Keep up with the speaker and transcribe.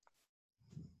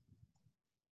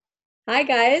Hi,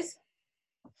 guys.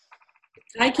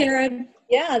 Hi, Karen.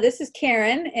 Yeah, this is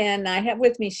Karen, and I have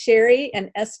with me Shari and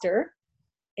Esther.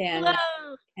 And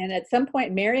Hello. and at some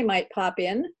point, Mary might pop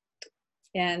in.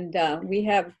 And we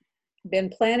have been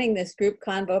planning this group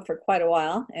convo for quite a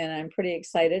while, and I'm pretty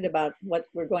excited about what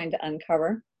we're going to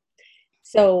uncover.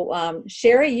 So,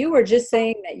 Shari, you were just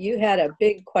saying that you had a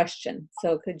big question.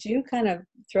 So could you kind of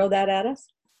throw that at us?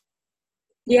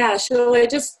 Yeah, shall I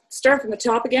just start from the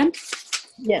top again?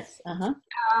 Yes. Uh-huh.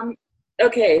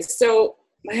 Okay, so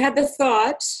I had the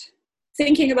thought,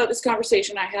 thinking about this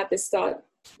conversation, I had this thought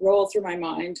roll through my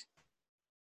mind.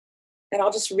 And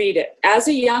I'll just read it. As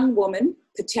a young woman,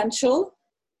 potential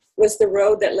was the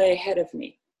road that lay ahead of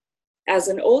me. As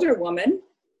an older woman,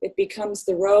 it becomes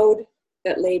the road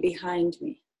that lay behind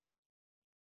me.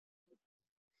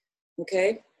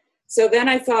 Okay? So then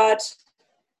I thought,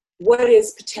 what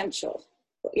is potential?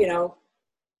 You know,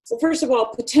 so first of all,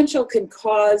 potential can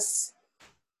cause,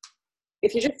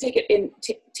 if you just take it in,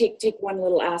 take one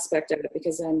little aspect of it,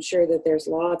 because I'm sure that there's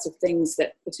lots of things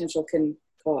that potential can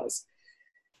cause.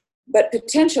 But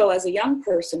potential as a young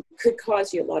person could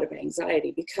cause you a lot of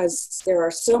anxiety because there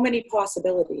are so many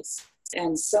possibilities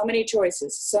and so many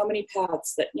choices, so many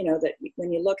paths that, you know, that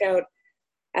when you look out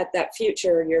at that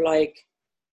future, you're like,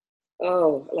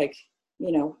 oh, like,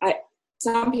 you know,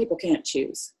 some people can't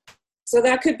choose. So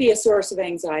that could be a source of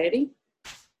anxiety.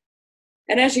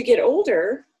 And as you get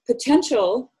older,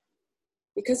 potential,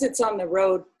 because it's on the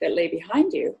road that lay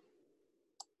behind you,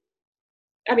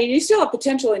 I mean, you still have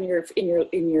potential in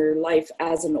your life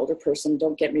as an older person,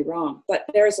 don't get me wrong, but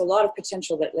there's a lot of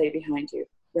potential that lay behind you,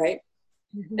 right?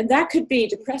 Mm-hmm. And that could be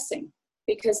depressing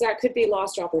because that could be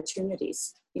lost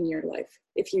opportunities in your life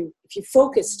if you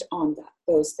focused on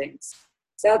those things.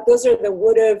 So those are the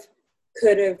would have,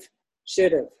 could have,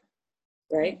 should have,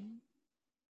 right? Mm-hmm.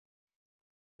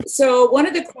 So one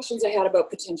of the questions I had about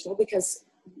potential, because,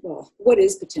 well, what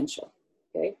is potential?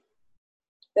 Okay,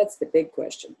 that's the big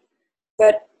question.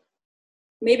 But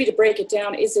maybe to break it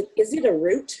down, is it a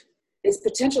root? Is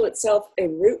potential itself a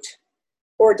root?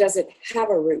 Or does it have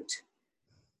a root?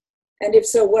 And if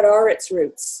so, what are its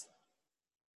roots?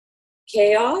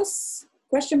 Chaos?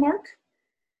 Question mark?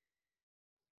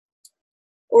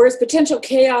 Or is potential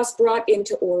chaos brought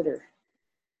into order?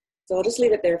 So I'll just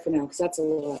leave it there for now because that's a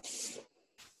lot.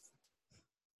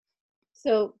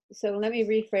 So let me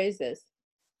rephrase this.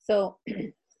 So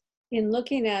in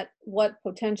looking at what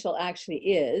potential actually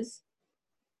is,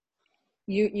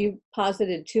 you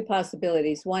posited two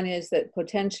possibilities. One is that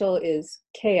potential is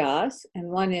chaos, and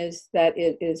one is that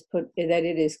it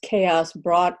is chaos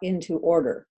brought into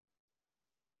order.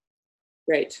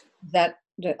 Right.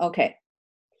 Okay.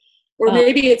 Or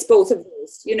maybe it's both of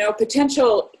those. You know,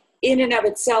 potential in and of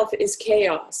itself is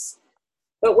chaos.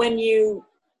 But when you,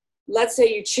 let's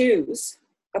say you choose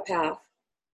a path,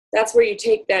 that's where you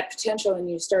take that potential and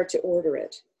you start to order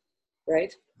it,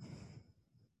 right?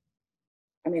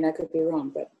 I mean, I could be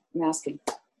wrong, but I'm asking.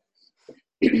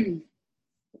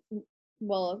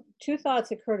 Well, two thoughts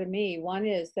occur to me. One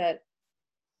is that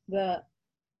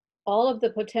all of the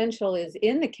potential is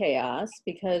in the chaos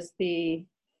because the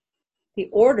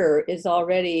order is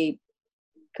already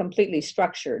completely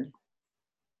structured.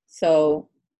 So,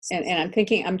 and I'm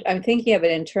thinking of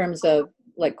it in terms of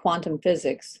like quantum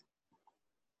physics.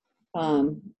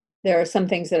 There are some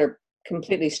things that are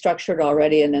completely structured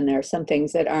already, and then there are some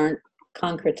things that aren't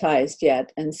concretized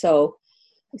yet. And so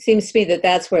it seems to me that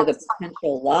that's where the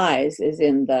potential lies, is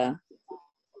in the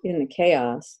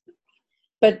chaos.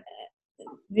 But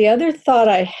the other thought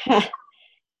I had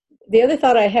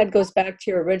goes back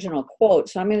to your original quote.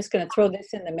 So I'm just going to throw this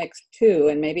in the mix too,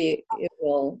 and maybe it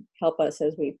will help us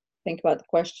as we think about the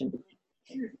question.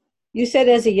 You said,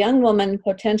 as a young woman,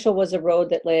 potential was a road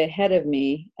that lay ahead of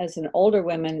me. As an older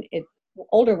woman,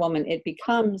 it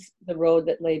becomes the road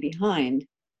that lay behind.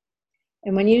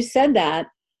 And when you said that,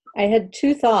 I had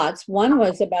two thoughts. One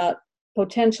was about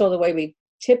potential, the way we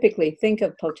typically think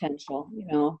of potential. You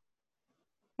know,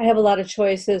 I have a lot of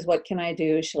choices. What can I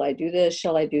do? Shall I do this?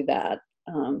 Shall I do that?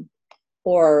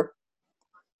 Or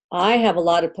I have a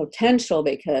lot of potential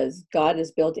because God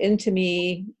has built into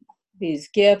me these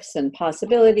gifts and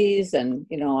possibilities, and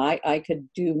you know, I could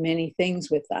do many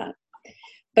things with that.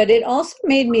 But it also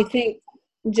made me think,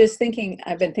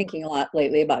 I've been thinking a lot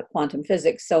lately about quantum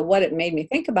physics. So what it made me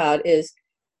think about is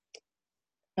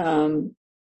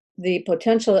the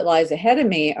potential that lies ahead of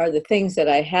me are the things that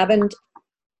I haven't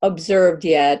observed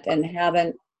yet and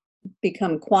haven't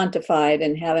become quantified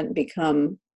and haven't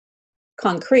become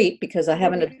concrete because I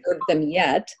haven't observed them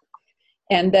yet.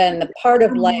 And then the part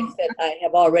of life that I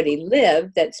have already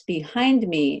lived that's behind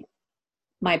me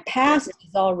my past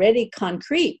is already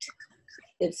concrete.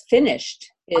 It's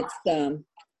finished. It's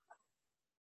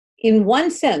in one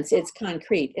sense, it's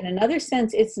concrete. In another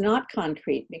sense, it's not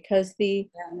concrete, because the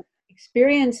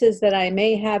experiences that I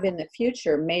may have in the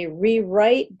future may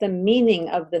rewrite the meaning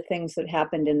of the things that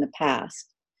happened in the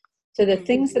past. So the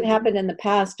things that happened in the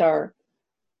past are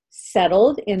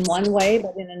settled in one way,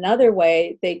 but in another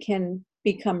way, they can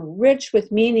become rich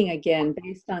with meaning again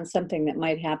based on something that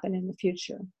might happen in the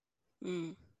future.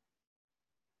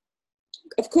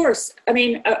 Of course. I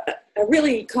mean, a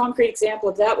really concrete example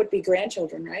of that would be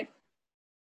grandchildren, right?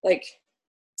 Like,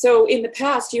 so in the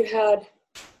past you had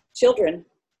children,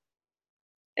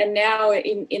 and now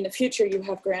in the future you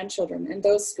have grandchildren, and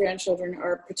those grandchildren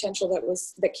are potential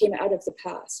that came out of the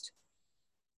past.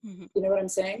 You know what I'm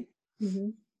saying?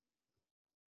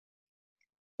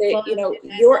 They, Well, you know,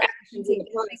 your actions in the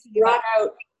past brought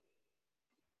out,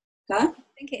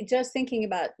 just thinking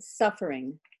about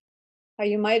suffering, how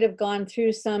you might have gone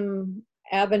through some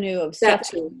avenue of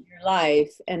suffering in your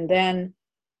life, and then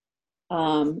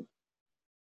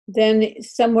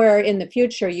somewhere in the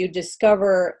future you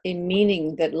discover a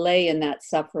meaning that lay in that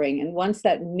suffering. And once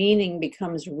that meaning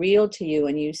becomes real to you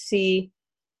and you see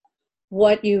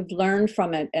what you've learned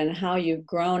from it and how you've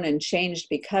grown and changed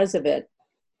because of it,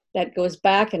 that goes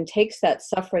back and takes that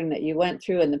suffering that you went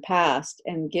through in the past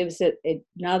and gives it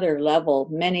another level,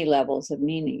 many levels of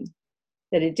meaning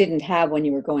that it didn't have when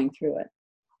you were going through it.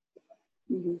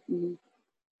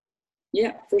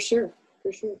 Yeah, for sure.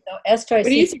 For sure. So Esther, I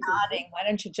see you nodding. Why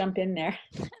don't you jump in there?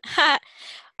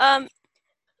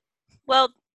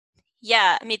 Well,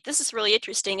 yeah, I mean, this is really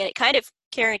interesting, and it kind of,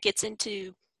 Karen, gets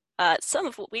into some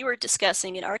of what we were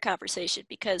discussing in our conversation,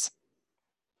 because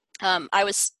I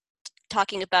was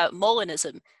talking about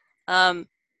Molinism. And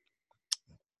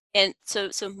so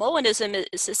Molinism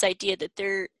is this idea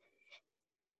that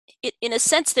in a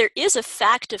sense, there is a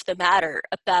fact of the matter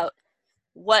about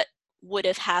what would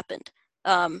have happened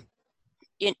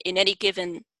in any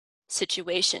given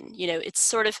situation. You know,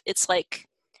 it's like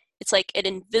an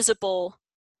invisible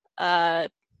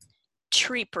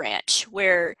tree branch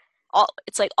where all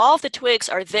of the twigs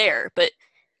are there, but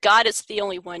God is the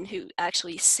only one who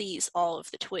actually sees all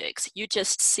of the twigs. You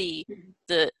just see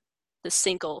the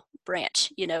single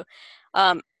branch, you know.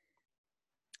 And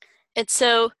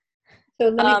so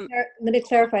let me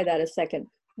clarify that a second.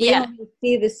 We only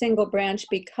see the single branch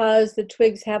because the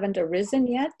twigs haven't arisen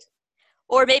yet?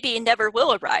 Or maybe never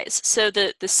will arise. So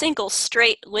the single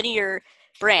straight linear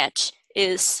branch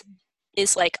is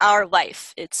like our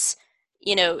life. It's,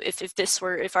 you know,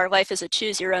 if our life is a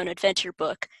choose your own adventure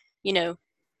book, you know,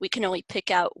 we can only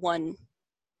pick out one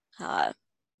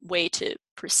way to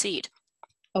proceed.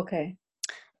 Okay.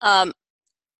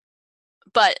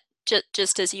 But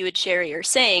just as you and Shari are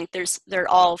saying, there are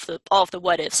all of the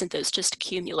what ifs, and those just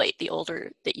accumulate the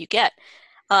older that you get.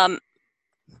 And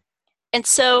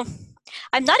so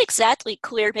I'm not exactly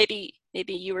clear. Maybe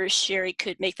you or Shari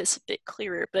could make this a bit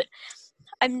clearer, but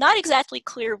I'm not exactly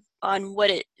clear on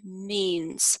what it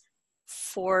means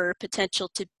for potential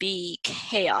to be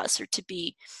chaos or to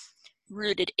be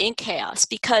rooted in chaos.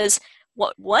 Because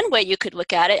one way you could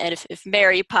look at it, and if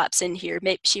Mary pops in here,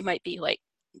 maybe she might be like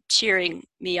cheering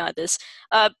me on this.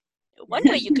 One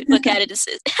way you could look at it is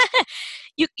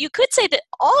you could say that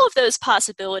all of those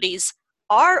possibilities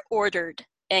are ordered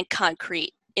and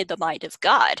concrete in the mind of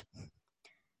God,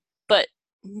 but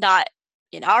not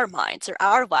in our minds or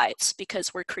our lives,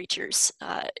 because we're creatures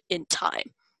in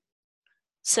time.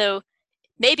 So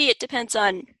maybe it depends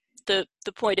on the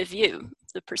point of view,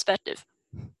 the perspective.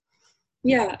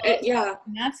 Yeah.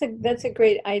 That's a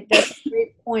great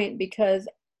point, because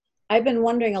I've been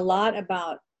wondering a lot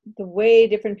about the way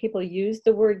different people use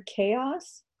the word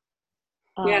chaos.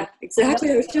 Yeah,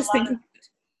 exactly. I was just thinking.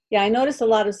 I notice a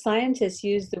lot of scientists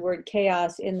use the word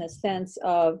chaos in the sense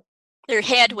of they're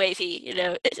hand wavy, you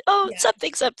know.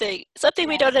 Something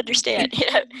we don't understand,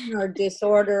 you know. Or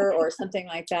disorder or something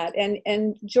like that.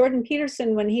 And Jordan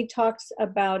Peterson, when he talks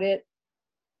about it,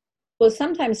 will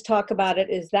sometimes talk about it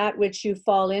as that which you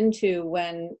fall into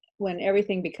when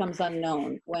everything becomes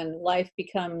unknown, when life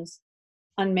becomes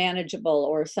unmanageable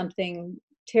or something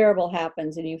terrible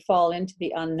happens and you fall into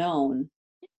the unknown.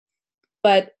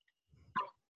 But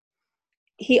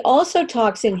he also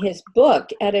talks in his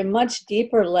book at a much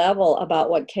deeper level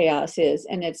about what chaos is.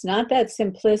 And it's not that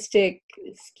simplistic,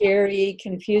 scary,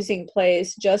 confusing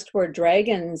place just where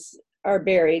dragons are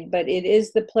buried, but it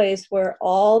is the place where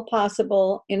all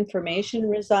possible information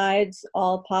resides,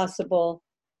 all possible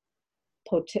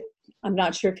I'm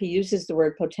not sure if he uses the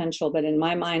word potential, but in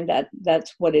my mind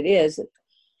that's what it is.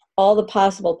 All the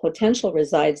possible potential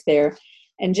resides there.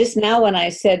 And just now when I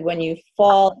said when you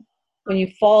fall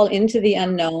into the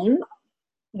unknown,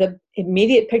 the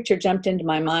immediate picture jumped into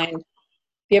my mind. Have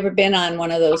you ever been on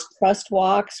one of those trust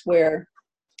walks where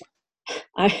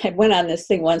I went on this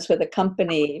thing once with a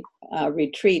company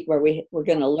retreat where we were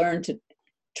going to learn to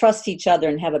trust each other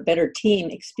and have a better team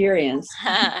experience.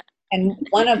 And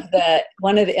one of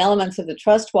the elements of the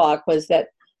trust walk was that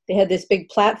they had this big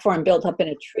platform built up in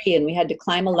a tree, and we had to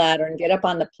climb a ladder and get up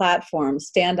on the platform,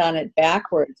 stand on it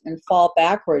backwards, and fall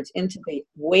backwards into the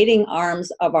waiting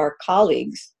arms of our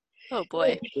colleagues. Oh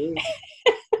boy.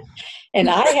 And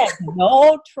I had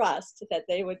no trust that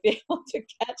they would be able to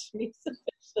catch me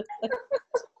sufficiently.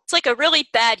 It's like a really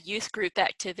bad youth group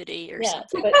activity or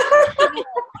something. But I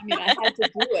mean, I had to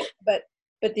do it.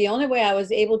 But the only way I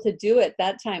was able to do it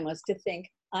that time was to think,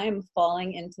 I'm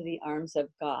falling into the arms of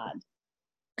God.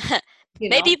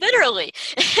 Maybe literally.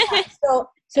 Yeah,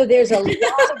 so there's a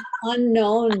lot of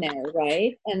unknown there,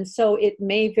 right? And so it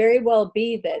may very well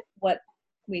be that what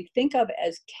we think of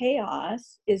as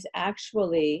chaos is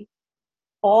actually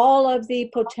all of the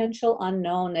potential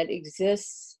unknown that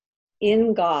exists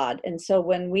in God. And so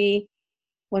when we're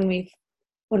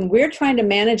trying to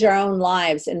manage our own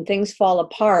lives and things fall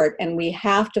apart and we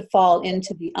have to fall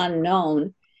into the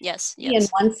unknown, yes. in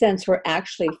one sense, we're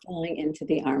actually falling into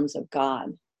the arms of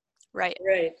God. Right.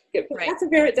 That's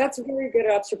a very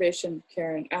good observation,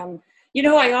 Karen.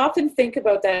 I often think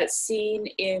about that scene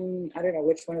in, I don't know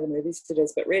which one of the movies it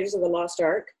is, but Raiders of the Lost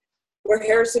Ark, where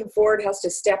Harrison Ford has to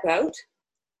step out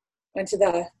into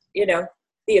the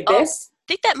abyss. I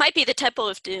think that might be the Temple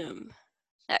of Doom,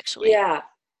 actually. Yeah.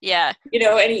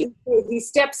 And he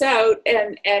steps out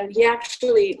and he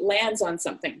actually lands on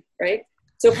something, right?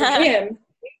 So for him,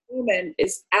 that moment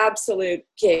is absolute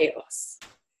chaos.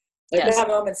 Like that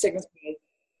moment signifies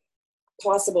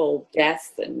possible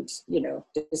death and,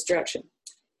 destruction.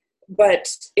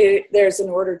 But there's an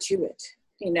order to it.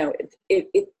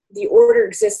 The order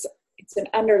exists. It's an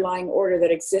underlying order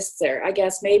that exists there. I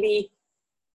guess maybe,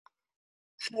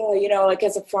 like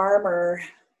as a farmer,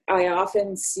 I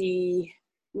often see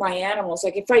my animals.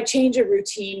 Like if I change a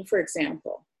routine, for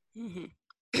example,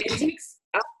 it takes,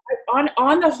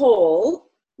 on the whole,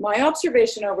 my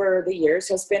observation over the years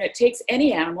has been it takes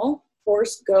any animal,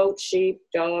 horse, goat, sheep,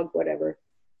 dog, whatever,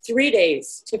 3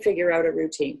 days to figure out a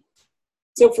routine.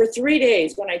 So for 3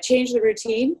 days, when I change the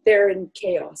routine, they're in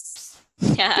chaos.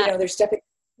 Yeah. They're stepping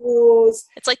on toes.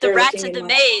 It's like the rats in the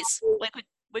maze. Like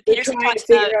what Peterson talks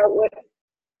about.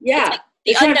 Yeah.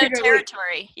 It's like the unknown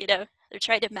territory, They're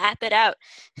trying to map it out.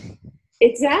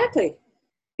 Exactly.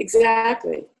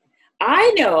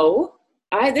 I know,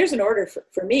 there's an order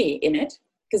for me in it,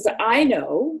 because I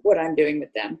know what I'm doing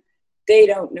with them. They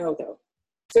don't know, though.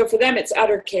 So for them, it's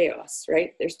utter chaos,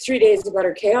 right? There's 3 days of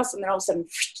utter chaos, and then all of a sudden,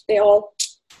 they all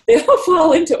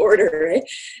fall into order, right?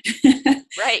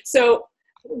 Right. So,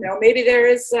 maybe there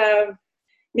is,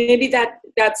 maybe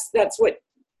that's what,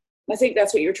 I think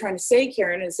that's what you're trying to say,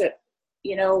 Karen, is that,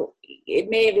 it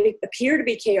may appear to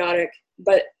be chaotic,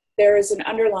 but there is an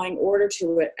underlying order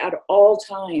to it at all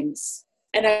times.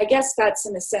 And I guess that's,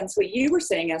 in a sense, what you were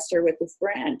saying, Esther, with this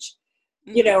branch.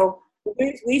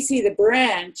 We see the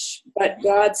branch, but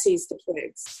God sees the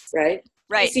twigs, right?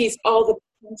 Right. He sees all the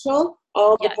potential,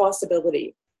 all the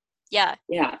possibility. Yeah.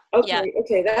 Yeah.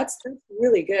 Okay. That's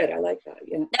really good. I like that.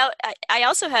 Yeah. Now, I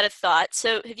also had a thought.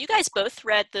 So have you guys both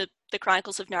read the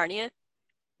Chronicles of Narnia?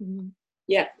 Mm-hmm.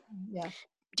 Yeah.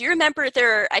 Do you remember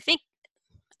I think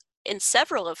in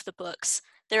several of the books,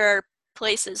 there are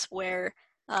places where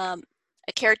a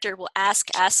character will ask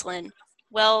Aslan,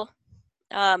 well,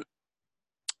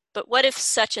 but what if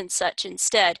such and such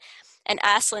instead? And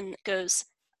Aslan goes,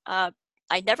 I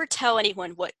never tell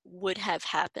anyone what would have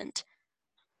happened.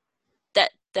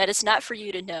 That is not for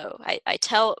you to know. I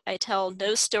tell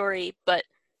no story but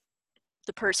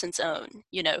the person's own,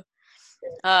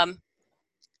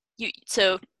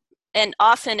 and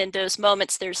often in those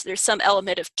moments there's some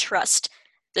element of trust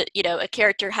that a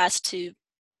character has to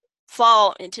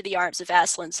fall into the arms of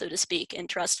Aslan, so to speak, and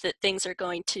trust that things are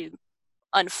going to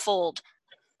unfold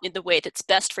in the way that's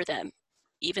best for them,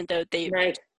 even though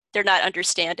they're not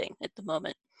understanding at the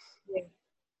moment. Yeah.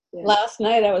 Last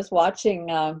night I was watching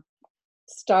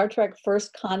Star Trek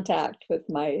First Contact with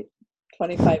my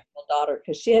 25-year-old daughter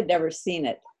because she had never seen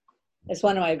it. It's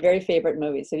one of my very favorite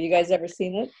movies. Have you guys ever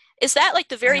seen it? Is that like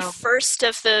the very first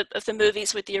of the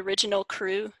movies with the original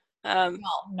crew? No.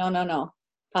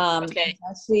 Okay.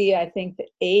 Actually, I think the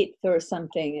 8th or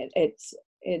something.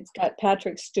 It's got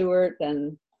Patrick Stewart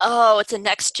and it's a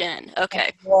next gen.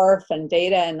 Okay. Worf and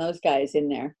Data and those guys in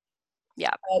there.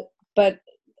 Yeah. But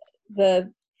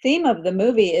the theme of the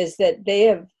movie is that they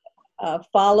have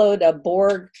followed a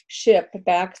Borg ship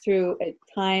back through a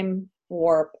time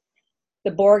warp.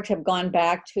 The Borg have gone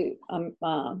back to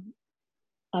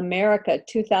America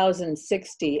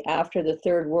 2060 after the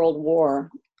Third World War,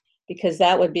 because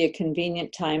that would be a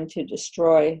convenient time to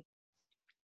destroy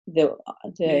the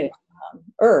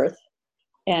Earth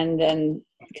and then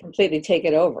completely take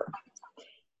it over.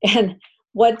 And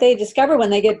what they discover when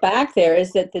they get back there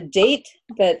is that the date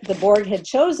that the Borg had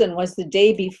chosen was the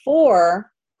day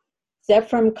before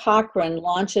Zephram Cochrane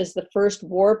launches the first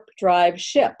warp drive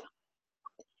ship.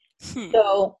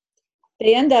 So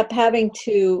they end up having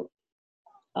to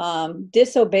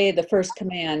disobey the first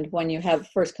command when you have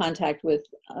first contact with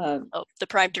the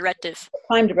prime directive.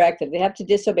 Prime directive. They have to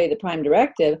disobey the prime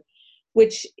directive,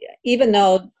 which, even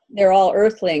though they're all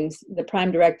Earthlings, the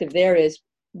prime directive there is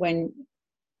when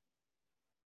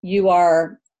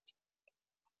you're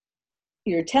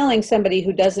telling somebody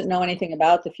who doesn't know anything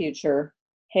about the future,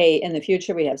 hey, in the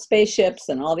future we have spaceships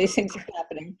and all these things are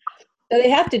happening. So they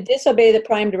have to disobey the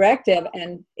prime directive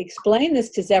and explain this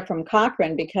to Zephram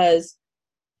Cochrane because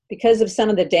of some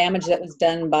of the damage that was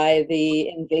done by the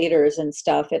invaders and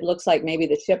stuff. It looks like maybe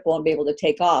the ship won't be able to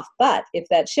take off. But if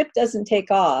that ship doesn't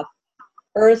take off,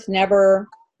 Earth never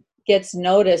gets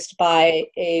noticed by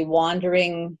a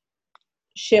wandering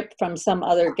ship from some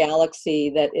other galaxy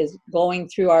that is going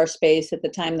through our space at the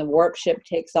time the warp ship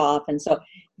takes off. And so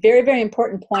very, very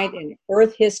important point in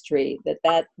Earth history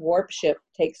that warp ship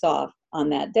takes off on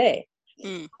that day.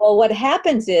 Well, what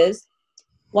happens is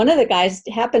one of the guys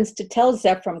happens to tell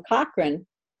Zephram Cochrane,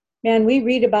 man, we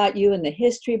read about you in the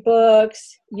history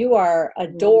books. You are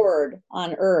adored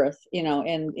on Earth, in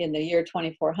the year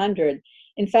 2400.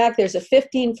 In fact, there's a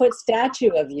 15-foot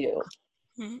statue of you.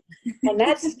 And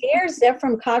that scares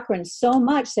Zephram Cochrane so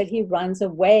much that he runs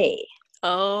away.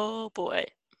 Oh, boy.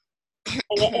 And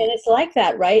it's like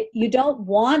that, right? You don't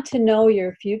want to know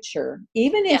your future.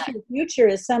 Even if your future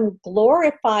is some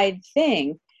glorified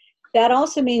thing, that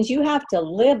also means you have to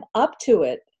live up to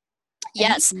it.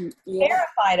 Yes.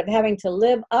 Terrified of having to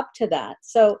live up to that.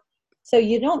 So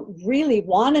you don't really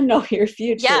want to know your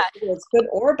future, whether it's good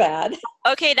or bad.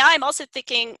 Okay, now I'm also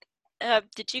thinking,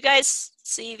 did you guys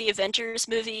see the Avengers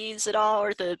movies at all,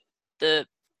 or the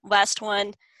last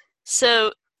one?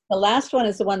 So the last one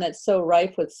is the one that's so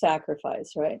rife with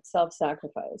sacrifice, right?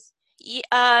 Self-sacrifice.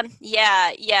 Yeah,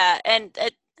 and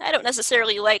I don't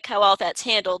necessarily like how all that's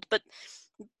handled, but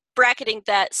bracketing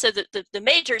that, so the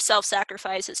major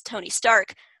self-sacrifice is Tony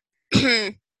Stark,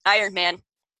 Iron Man,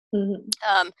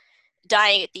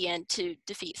 dying at the end to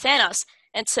defeat Thanos.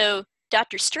 And so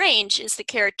Doctor Strange is the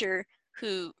character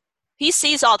who he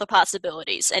sees all the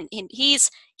possibilities, and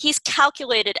he's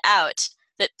calculated out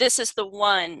that this is the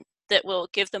one that will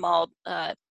give them all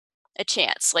a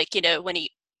chance. Like, when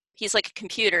he's like a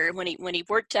computer, when he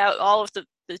worked out all of the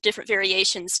different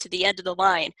variations to the end of the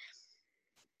line,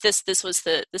 this was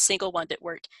the single one that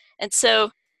worked. And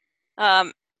so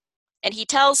and he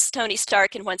tells Tony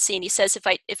Stark in one scene, he says,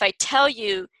 if I tell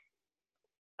you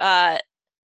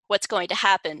what's going to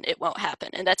happen, it won't happen.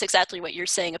 And that's exactly what you're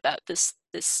saying about this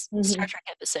Star Trek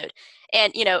episode.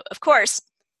 And of course,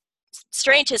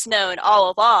 Strange has known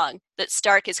all along that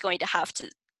Stark is going to have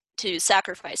to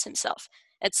sacrifice himself.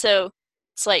 And so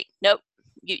it's like, nope,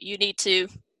 you need to,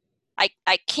 I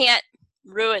can't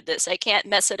ruin this. I can't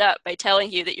mess it up by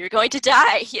telling you that you're going to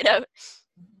die,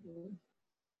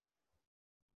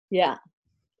 Yeah,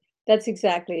 that's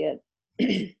exactly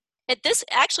it. And this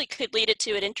actually could lead it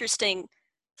to an interesting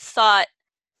thought.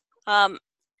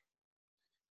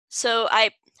 So I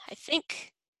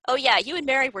think, oh yeah, you and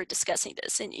Mary were discussing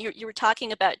this, and you were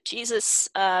talking about Jesus,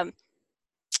 how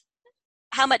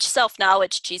much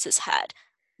self-knowledge Jesus had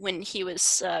when he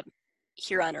was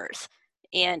here on Earth.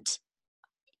 And,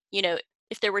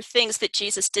 if there were things that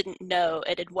Jesus didn't know,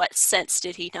 and in what sense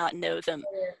did he not know them?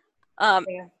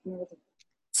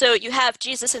 So you have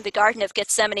Jesus in the Garden of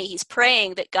Gethsemane. He's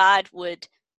praying that God would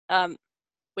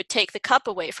take the cup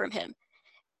away from him.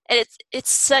 And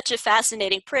it's such a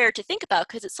fascinating prayer to think about,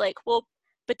 because it's like, well,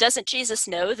 but doesn't Jesus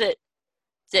know that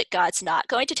God's not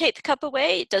going to take the cup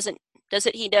away? Doesn't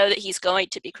he know that he's going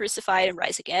to be crucified and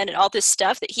rise again, and all this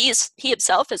stuff that he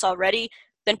himself has already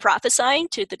been prophesying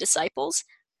to the disciples?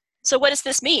 So what does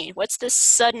this mean? What's this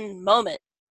sudden moment?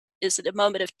 Is it a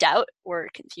moment of doubt or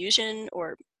confusion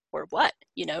or what?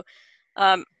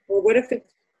 Well, what if it?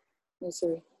 Oh,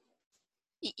 sorry.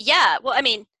 Yeah. Well, I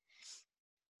mean,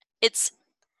 it's.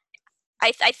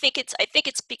 I think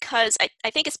it's because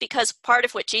part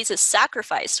of what Jesus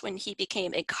sacrificed when he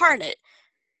became incarnate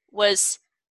was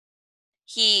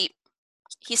he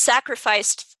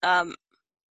sacrificed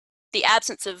the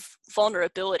absence of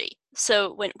vulnerability.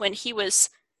 So when he was,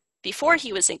 before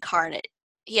he was incarnate,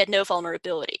 he had no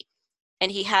vulnerability,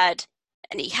 and he hadn't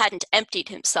emptied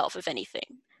himself of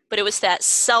anything. But it was that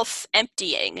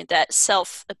self-emptying, that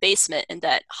self-abasement, and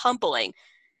that humbling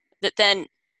that then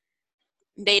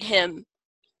made him.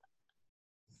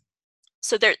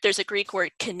 So there's a Greek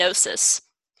word, kenosis,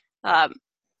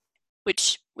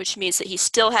 which means that he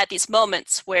still had these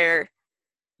moments where,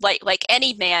 like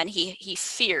any man, he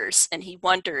fears and he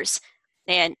wonders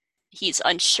and he's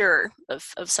unsure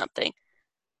of something.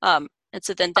 And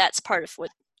so then that's part of what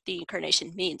the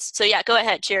incarnation means. So yeah, go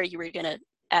ahead, Jerry, you were going to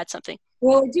add something.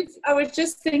 Well, I was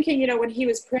just thinking, when he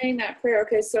was praying that prayer,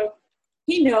 okay, so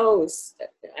he knows,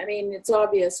 I mean, it's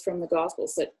obvious from the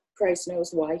Gospels that Christ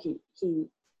knows why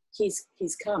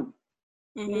he's come.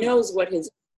 Mm-hmm. He knows what his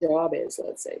job is,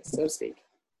 let's say, so to speak.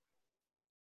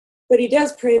 But he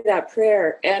does pray that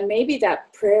prayer, and maybe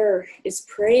that prayer is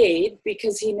prayed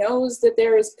because he knows that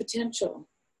there is potential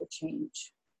for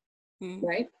change,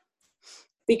 right?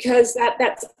 Because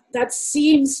that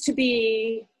seems to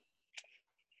be,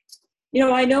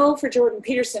 I know for Jordan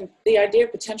Peterson, the idea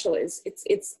of potential is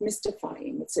it's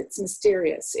mystifying, it's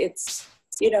mysterious. It's,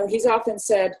 he's often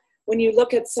said, when you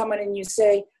look at someone and you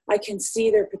say, I can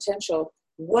see their potential,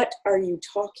 what are you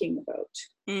talking about?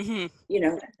 Mm-hmm.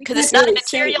 Because it's not a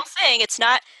material thing. It's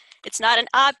not an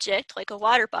object like a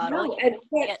water bottle. No, but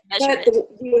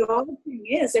the odd thing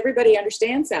is, everybody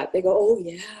understands that. They go, oh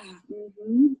yeah,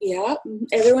 yeah.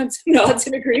 Everyone nods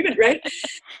in agreement, right?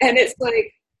 And it's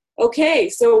like, okay,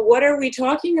 so what are we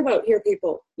talking about here,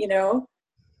 people?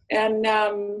 And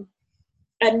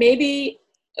maybe.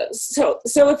 So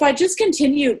if I just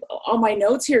continue on my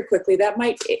notes here quickly,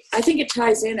 I think it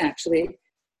ties in actually.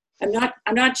 I'm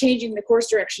not changing the course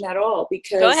direction at all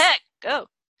because. Go ahead, go.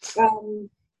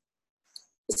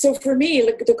 So for me,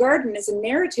 the garden is a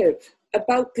narrative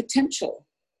about potential.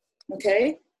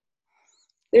 Okay.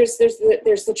 There's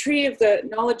the tree of the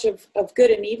knowledge of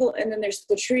good and evil, and then there's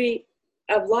the tree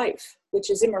of life, which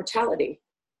is immortality.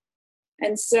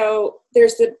 And so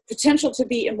there's the potential to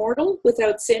be immortal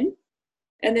without sin.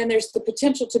 And then there's the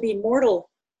potential to be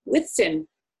mortal with sin,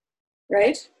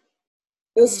 right?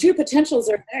 Those two potentials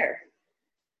are there.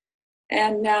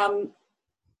 And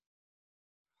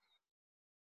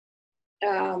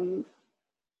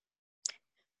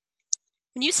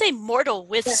when you say mortal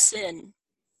with sin,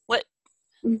 what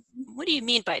do you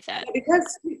mean by that?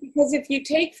 Because if you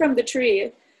take from the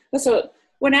tree, so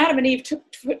when Adam and Eve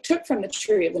took from the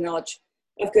tree of the knowledge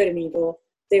of good and evil,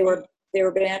 they were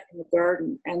banned from the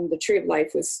garden, and the tree of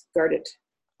life was guarded,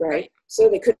 right? So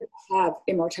they couldn't have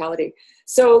immortality.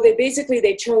 So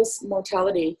they chose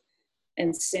mortality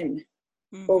and sin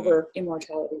over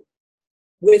immortality.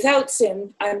 Without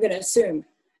sin, I'm going to assume,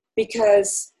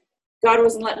 because God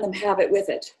wasn't letting them have it with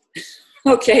it.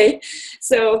 Okay?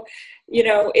 So,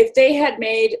 if they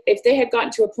had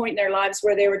gotten to a point in their lives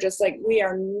where they were just like, we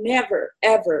are never,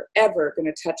 ever, ever going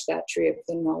to touch that tree of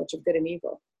the knowledge of good and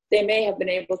evil, they may have been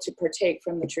able to partake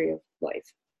from the tree of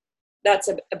life. That's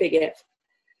a big if.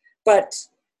 But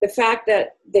the fact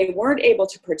that they weren't able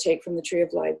to partake from the tree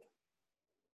of life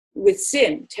with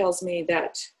sin tells me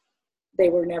that they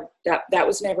were never, that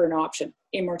was never an option,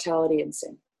 immortality and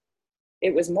sin.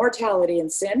 It was mortality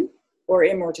and sin or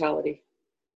immortality.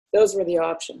 Those were the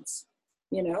options,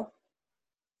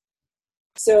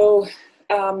 So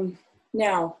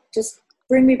now, just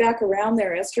bring me back around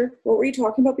there, Esther. What were you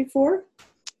talking about before?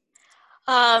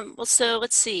 Well, so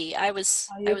let's see. I was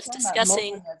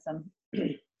discussing.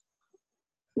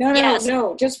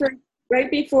 No. Just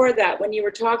right before that, when you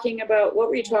were talking about, what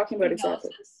were you talking about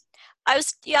exactly? I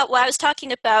was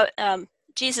talking about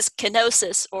Jesus'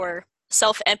 kenosis, or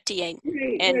self-emptying.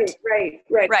 Right.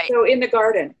 So in the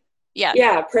garden.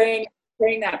 Yeah, praying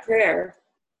that prayer.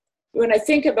 When I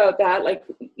think about that,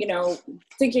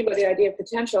 thinking about the idea of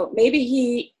potential, maybe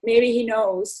he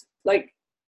knows,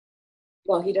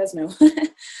 well, he does know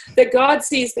that God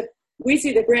sees we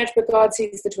see the branch, but God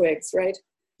sees the twigs, right?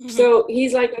 Mm-hmm. So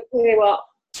he's like, okay, well,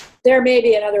 there may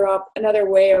be another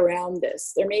way around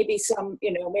this. There may be some,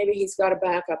 maybe he's got a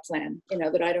backup plan,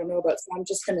 that I don't know about. So I'm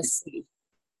just going to see.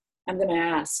 I'm going to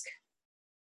ask,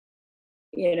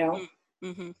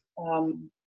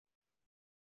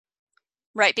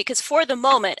 Right, because for the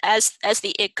moment, as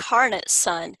the incarnate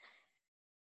Son,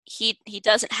 he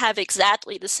doesn't have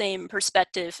exactly the same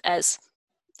perspective as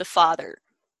the Father,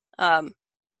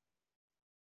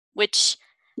 which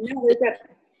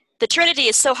the Trinity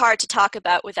is so hard to talk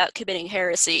about without committing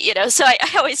heresy, So I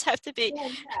always have to be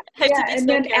and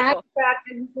then careful.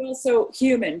 And he's also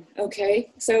human,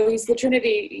 okay? So he's the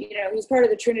Trinity, he's part of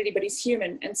the Trinity, but he's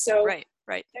human, and so right.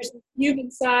 Right. There's a human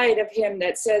side of him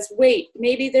that says, wait,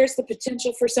 maybe there's the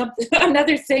potential for something,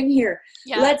 another thing here.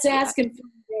 Yeah. Let's ask him,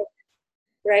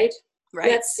 right? Right.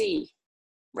 Let's see.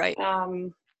 Right.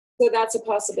 So that's a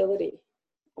possibility,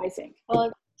 I think.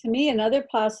 Well, to me, another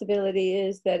possibility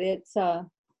is that it's a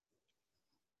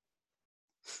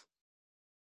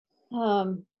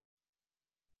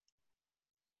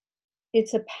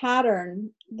pattern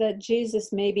that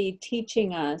Jesus may be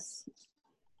teaching us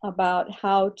about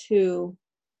how to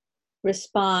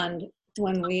respond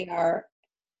when we are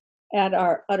at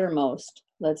our uttermost,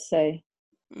 let's say.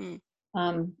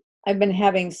 I've been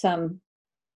having some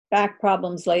back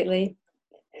problems lately,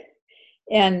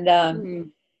 and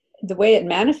the way it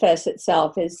manifests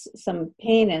itself is some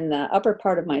pain in the upper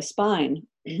part of my spine,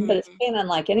 but it's pain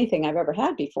unlike anything I've ever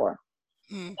had before.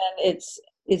 And it's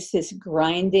this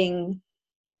grinding,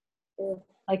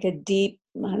 like a deep,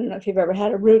 I don't know if you've ever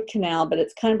had a root canal, but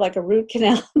it's kind of like a root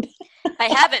canal.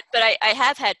 I haven't, but I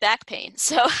have had back pain.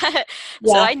 So,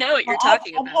 so I know what you're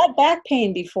talking about. I've had back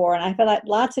pain before, and I've had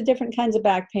lots of different kinds of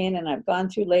back pain, and I've gone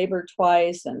through labor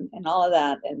twice and all of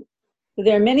that. And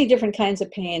there are many different kinds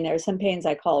of pain. There are some pains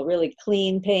I call really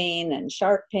clean pain and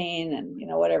sharp pain and,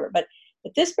 whatever. But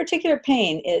this particular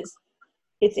pain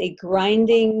it's a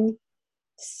grinding,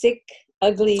 sick,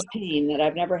 ugly pain that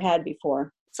I've never had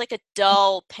before. It's like a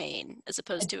dull pain as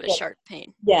opposed to a sharp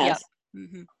pain. Yes. Yep.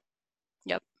 Mm-hmm.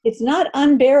 Yep. It's not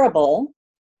unbearable,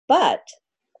 but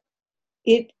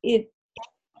it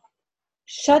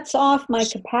shuts off my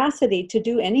capacity to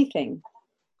do anything.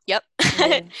 Yep.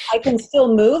 I can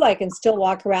still move. I can still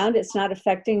walk around. It's not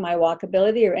affecting my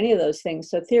walkability or any of those things.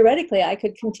 So theoretically, I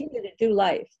could continue to do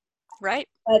life. Right.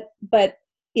 But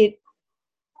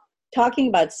talking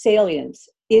about salience,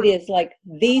 it is like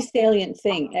the salient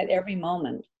thing at every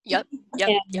moment. Yep. Yep.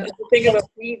 Yep. Think of a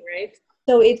pain, right?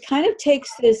 So it kind of takes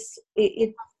this,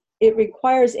 it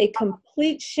requires a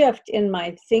complete shift in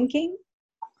my thinking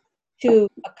to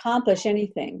accomplish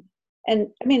anything. And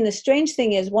I mean, the strange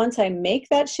thing is once I make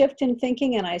that shift in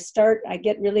thinking and I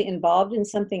get really involved in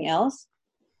something else,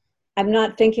 I'm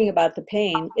not thinking about the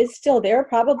pain. It's still there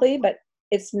probably, but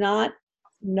it's not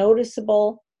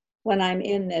noticeable when I'm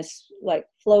in this like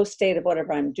flow state of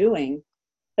whatever I'm doing.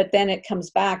 But then it comes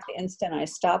back the instant I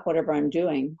stop whatever I'm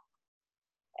doing.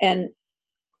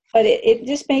 But it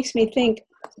just makes me think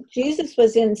Jesus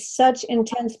was in such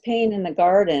intense pain in the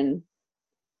garden.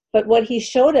 But what he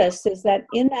showed us is that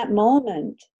in that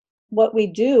moment, what we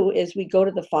do is we go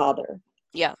to the Father.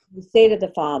 Yeah. We say to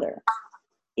the Father,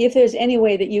 if there's any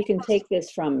way that you can take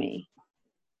this from me,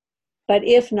 but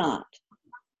if not,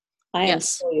 I am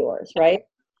still yours, right?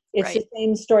 It's the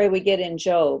same story we get in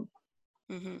Job.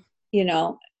 Mm-hmm.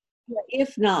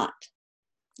 If not,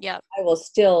 I will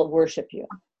still worship you.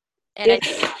 And I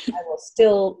will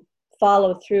still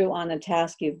follow through on the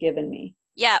task you've given me.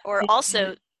 Yeah, or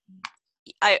also,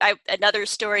 another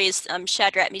story is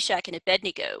Shadrach, Meshach, and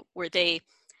Abednego, where they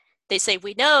say,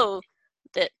 we know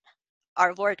that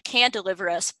our Lord can deliver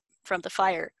us from the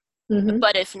fire,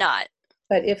 but if not.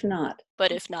 But if not.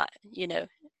 But if not,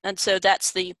 And so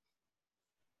that's the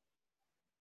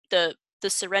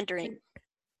surrendering.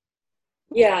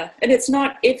 Yeah, and it's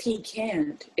not if he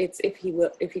can't, it's if he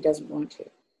doesn't want to.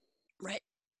 Right.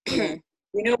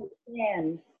 We know he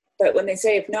can, but when they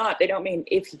say if not, they don't mean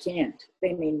if he can't.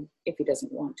 They mean if he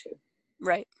doesn't want to.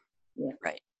 Right. Yeah.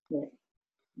 Right. Right.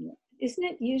 Yeah. Isn't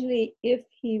it usually if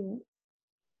he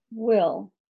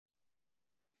will?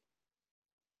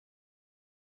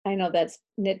 I know that's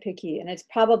nitpicky, and it's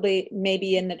probably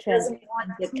maybe in the translation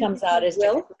it comes out as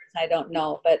different words. I don't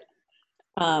know, but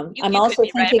I'm also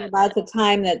thinking about the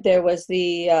time that there was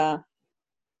the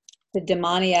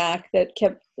demoniac that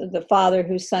kept the father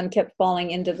whose son kept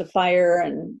falling into the fire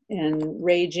and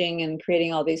raging and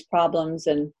creating all these problems,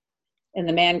 and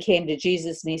the man came to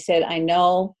Jesus and he said, I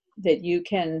know that you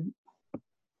can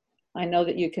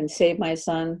save my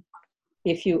son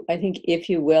if you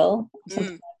will,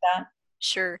 something like that.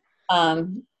 Sure.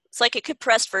 It's like a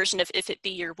compressed version of if it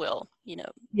be your will,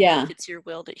 Yeah. if it's your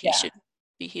will that he should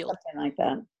be healed. Something like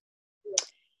that.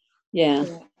 Yeah.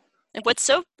 And what's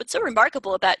so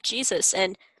remarkable about Jesus,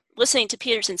 and listening to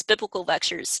Peterson's biblical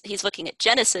lectures, he's looking at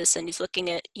Genesis and he's looking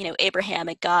at, Abraham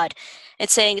and God, and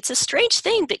saying it's a strange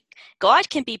thing that God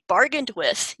can be bargained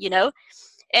with,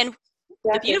 And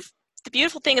exactly. The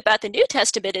beautiful thing about the New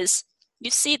Testament is you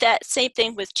see that same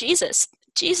thing with Jesus.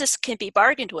 Jesus can be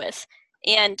bargained with.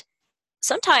 And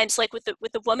sometimes, like with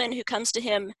the woman who comes to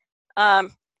him,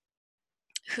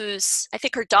 who's, I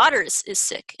think her daughter is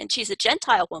sick, and she's a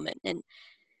Gentile woman, and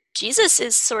Jesus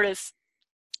is sort of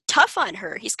tough on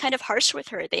her. He's kind of harsh with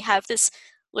her. They have this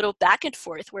little back and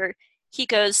forth where he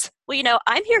goes, well,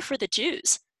 I'm here for the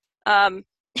Jews. And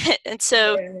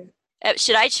so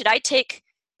should I take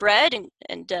bread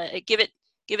and give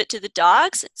it to the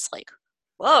dogs? It's like,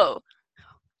 whoa,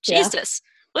 Jesus,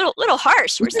 little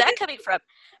harsh. Where's that coming from?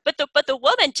 But the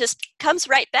woman just comes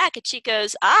right back and she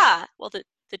goes, well, the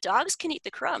dogs can eat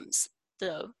the crumbs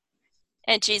though.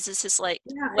 And Jesus is like,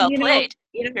 well played.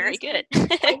 Very good.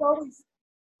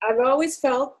 I've always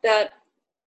felt that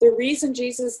the reason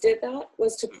Jesus did that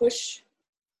was to push,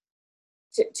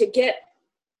 to get,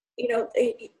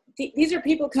 these are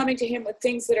people coming to him with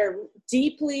things that are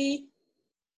deeply,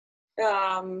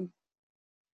 they're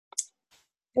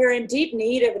in deep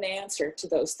need of an answer to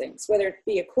those things, whether it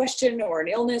be a question or an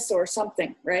illness or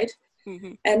something, right?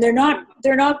 Mm-hmm. And they're not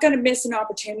going to miss an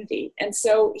opportunity. And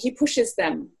so he pushes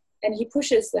them and he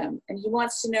pushes them, and he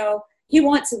wants to know, he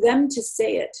wants them to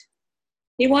say it.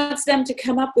 He wants them to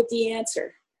come up with the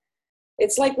answer.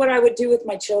 It's like what I would do with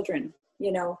my children.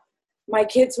 My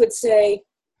kids would say,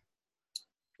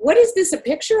 what is this a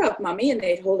picture of, Mommy? And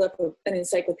they'd hold up an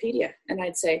encyclopedia, and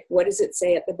I'd say, what does it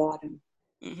say at the bottom?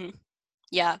 Mm-hmm.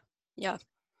 Yeah.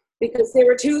 Because they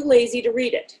were too lazy to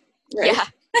read it, right?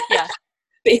 Yeah.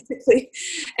 Basically.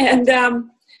 And,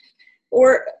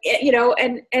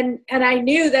 and I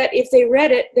knew that if they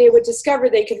read it, they would discover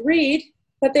they could read,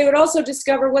 but they would also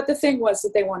discover what the thing was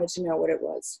that they wanted to know what it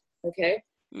was. Okay.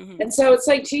 Mm-hmm. And so it's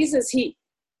like Jesus,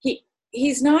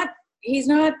 he's not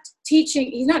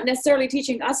teaching, he's not necessarily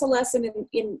teaching us a lesson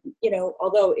in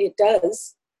although it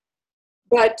does,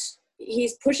 but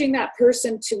he's pushing that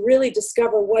person to really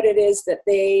discover what it is that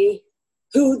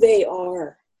who they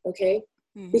are. Okay.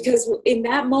 Mm-hmm. Because in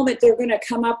that moment, they're going to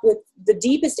come up with the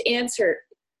deepest answer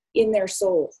in their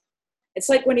soul. It's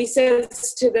like when he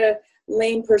says to the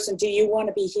lame person, do you want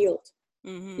to be healed?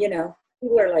 Mm-hmm.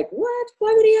 People are like, what?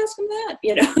 Why would he ask him that?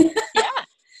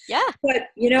 Yeah. But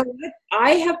you know what?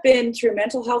 I have been through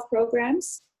mental health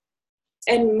programs,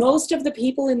 and most of the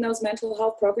people in those mental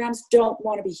health programs don't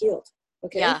want to be healed.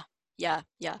 Okay. Yeah.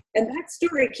 And that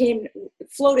story came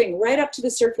floating right up to the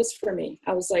surface for me.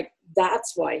 I was like,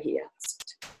 that's why he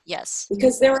asked. Yes.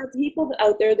 Because there are people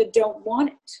out there that don't want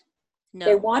it. No.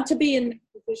 They want to be in that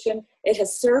position. It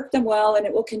has served them well, and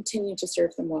it will continue to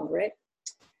serve them well, right?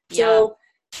 Yeah. So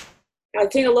I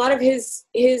think a lot of his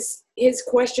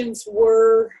questions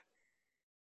were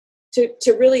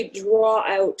to really draw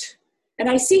out. And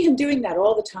I see him doing that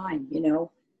all the time,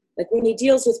 Like when he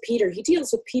deals with Peter, he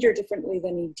deals with Peter differently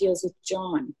than he deals with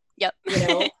John. Yep.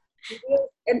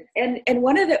 And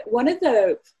one of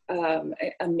the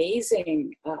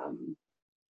amazing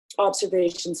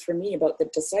observations for me about the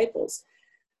disciples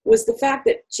was the fact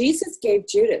that Jesus gave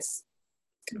Judas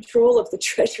control of the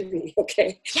treasury.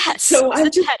 Okay. Yes. So I'm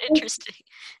just that interesting.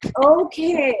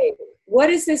 Okay, what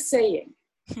is this saying?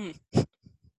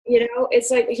 It's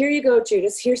like, here you go,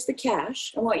 Judas. Here's the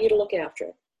cash. I want you to look after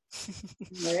it.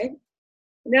 All right.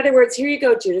 In other words, here you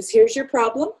go, Judas. Here's your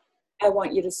problem. I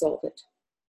want you to solve it.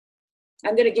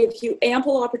 I'm going to give you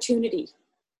ample opportunity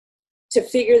to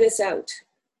figure this out.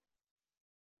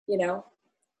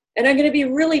 And I'm going to be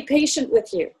really patient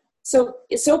with you. So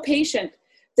patient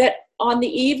that on the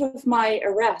eve of my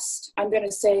arrest, I'm going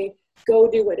to say, go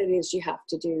do what it is you have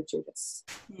to do, Judas.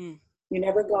 You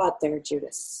never got there,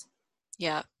 Judas.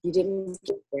 Yeah. You didn't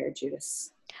get there,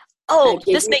 Judas. Oh,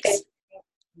 this makes...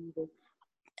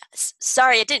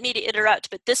 Sorry, I didn't mean to interrupt,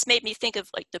 but this made me think of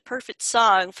like the perfect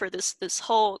song for this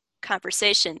whole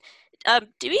conversation. Do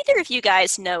either of you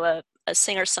guys know a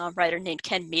singer-songwriter named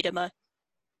Ken Miedema?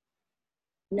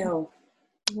 No.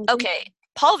 Okay,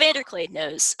 Paul Vanderklay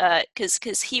knows,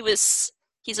 because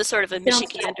he's a sort of a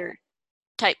Michigander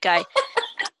type guy.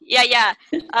 Yeah.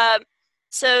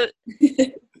 So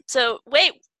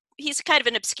wait, he's kind of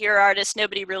an obscure artist.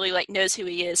 Nobody really knows who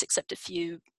he is except a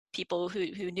few people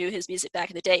who knew his music back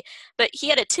in the day. But he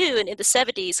had a tune in the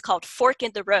 70s called Fork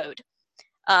in the Road.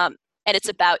 And it's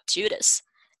about Judas.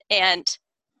 And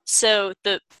so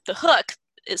the hook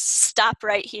is stop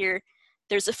right here.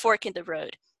 There's a fork in the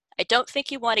road. I don't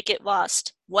think you want to get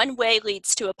lost. One way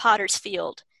leads to a potter's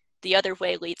field. The other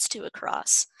way leads to a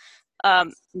cross.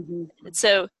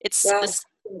 So it's this,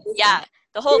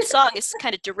 the whole song is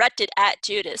kind of directed at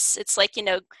Judas. It's like,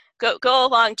 go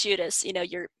along, Judas.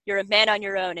 You're a man on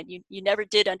your own, and you never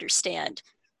did understand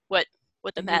what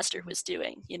the master was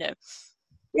doing.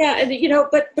 Yeah, and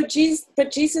but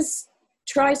Jesus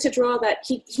tries to draw that.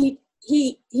 He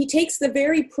takes the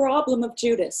very problem of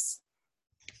Judas.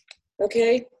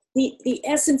 Okay, the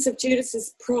essence of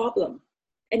Judas's problem,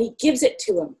 and he gives it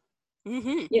to him. And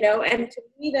to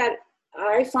me, that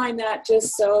I find that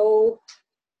just so.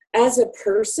 As a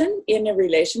person in a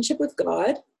relationship with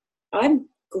God, I'm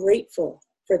grateful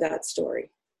for that story.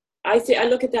 I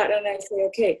look at that and I say,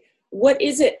 okay, what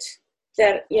is it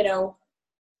that,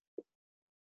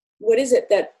 what is it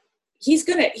that he's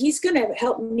gonna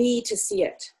help me to see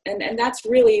it? And that's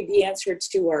really the answer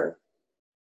to our,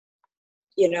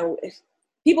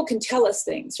 people can tell us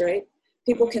things, right?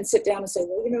 People can sit down and say,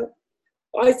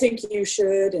 well, I think you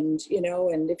should, and,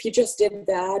 and if you just did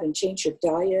that and change your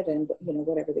diet and,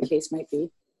 whatever the case might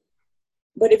be.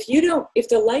 But if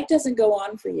the light doesn't go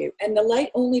on for you, and the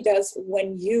light only does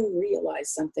when you realize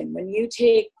something, when you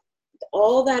take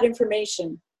all that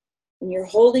information and you're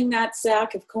holding that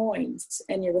sack of coins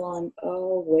and you're going,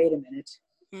 oh, wait a minute.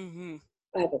 Mm-hmm.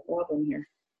 I have a problem here.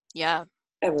 Yeah.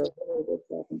 I have a really big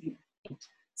problem here.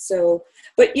 So,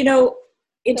 but,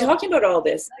 in talking about all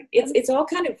this, it's all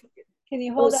kind of. Can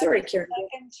you hold that sorry, for Karen. a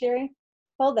second, Shari?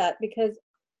 Hold that, because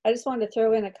I just wanted to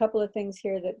throw in a couple of things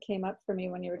here that came up for me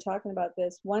when you were talking about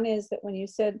this. One is that when you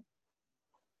said,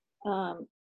 and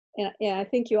I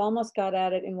think you almost got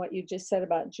at it in what you just said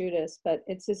about Judas, but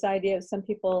it's this idea of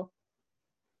the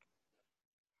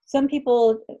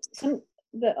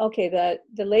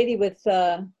lady with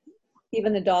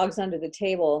even the dogs under the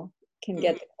table can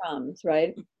get the crumbs,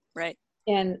 right? Right.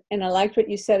 And I liked what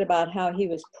you said about how he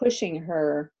was pushing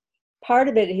her. Part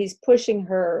of it, he's pushing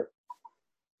her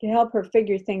to help her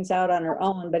figure things out on her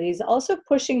own, but he's also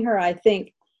pushing her, I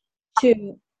think,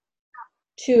 to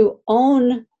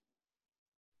own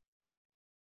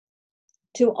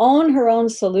her own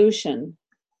solution.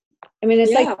 I mean,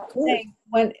 it's like saying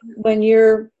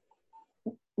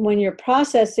when you're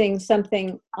processing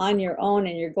something on your own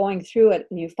and you're going through it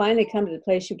and you finally come to the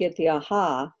place you get the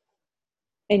aha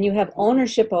and you have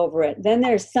ownership over it, then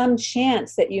there's some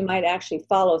chance that you might actually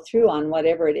follow through on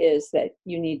whatever it is that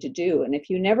you need to do. And if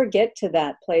you never get to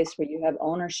that place where you have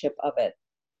ownership of it,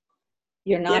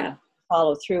 you're not going to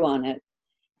follow through on it.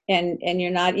 And you're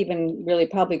not even really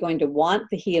probably going to want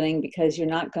the healing because you're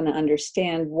not going to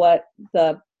understand what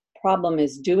the problem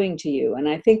is doing to you. And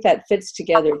I think that fits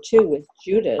together too with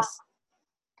Judas.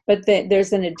 But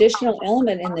there's an additional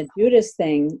element in the Judas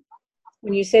thing.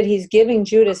 When you said he's giving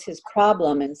Judas his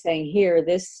problem and saying, here,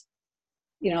 this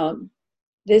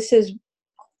is,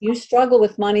 you struggle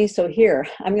with money, so here,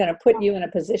 I'm going to put you in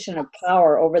a position of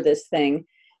power over this thing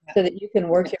so that you can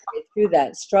work your way through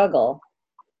that struggle.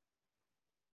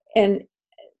 And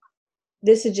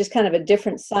this is just kind of a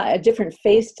different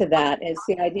face to that. It's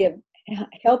the idea of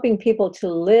helping people to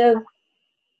live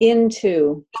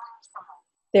into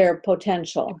their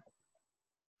potential.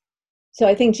 So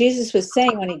I think Jesus was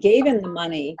saying when he gave him the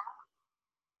money,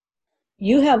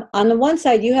 on the one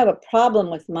side, you have a problem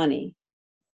with money,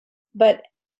 but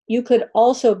you could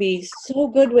also be so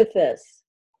good with this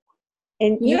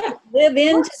and you can live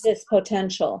into this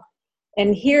potential.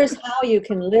 And here's how you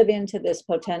can live into this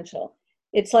potential.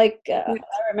 It's like, I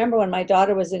remember when my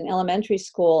daughter was in elementary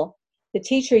school, the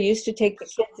teacher used to take the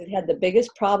kids that had the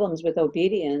biggest problems with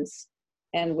obedience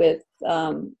and with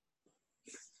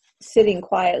sitting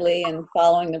quietly and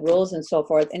following the rules and so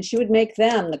forth, and she would make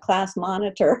them the class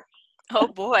monitor. Oh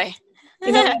boy.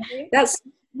 You know what I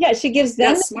mean? She gives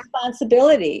them the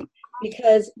responsibility,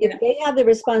 because if they have the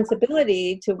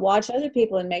responsibility to watch other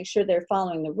people and make sure they're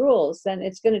following the rules, then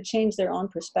it's going to change their own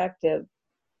perspective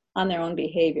on their own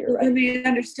behavior. Right? And they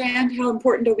understand how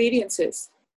important obedience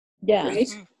is. Yeah. Right?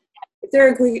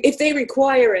 If they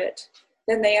require it,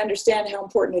 then they understand how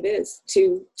important it is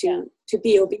to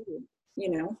be obedient,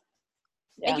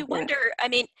 And you wonder, I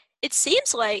mean, it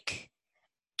seems like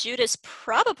Judas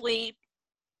probably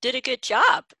did a good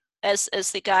job as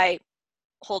the guy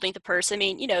holding the purse. I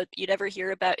mean, you never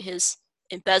hear about his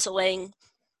embezzling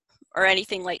or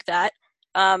anything like that.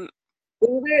 Well,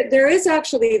 there is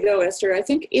actually, though, Esther, I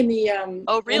think in the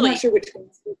oh, really? I'm not sure which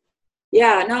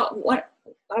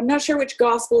I'm not sure which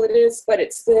gospel it is, but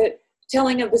it's the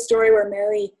telling of the story where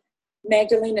Mary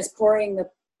Magdalene is pouring the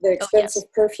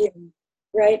expensive perfume,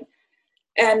 right?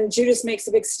 And Judas makes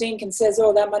a big stink and says,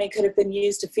 oh, that money could have been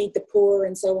used to feed the poor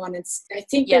and so on. I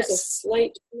think there's a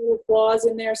slight clause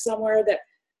in there somewhere that,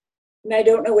 and I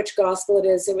don't know which gospel it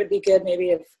is. It would be good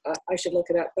maybe if I should look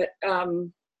it up. But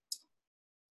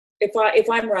if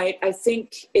I'm right, I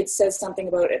think it says something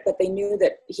about it, but they knew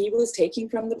that he was taking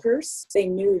from the purse. They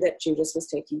knew that Judas was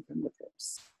taking from the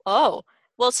purse. Oh,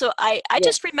 well, so I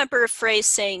just remember a phrase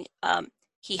saying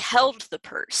he held the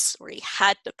purse, or he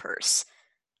had the purse.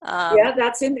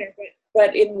 That's in there.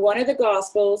 But in one of the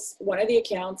Gospels, one of the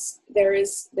accounts, there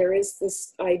is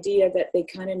this idea that they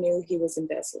kind of knew he was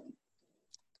embezzling.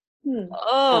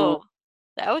 Oh,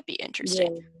 that would be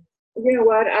interesting. Yeah. You know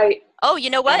what? You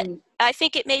know what? I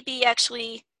think it may be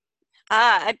actually,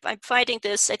 I'm finding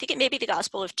this, I think it may be the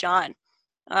Gospel of John.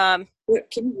 Can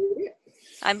you read it?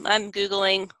 I'm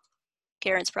Googling.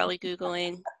 Karen's probably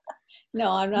Googling.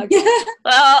 No, I'm not.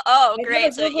 Oh, I great.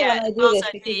 never So Google yeah, when I it do falls this on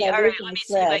because me. I All lose right, let my me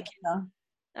see if I thread.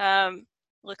 can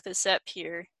look this up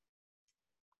here.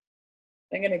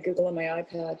 I'm going to Google on my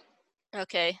iPad.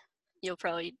 Okay, you'll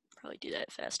probably do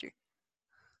that faster.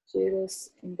 Judas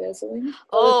embezzling.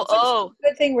 Oh.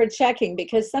 Good thing we're checking,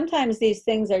 because sometimes these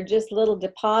things are just little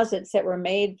deposits that were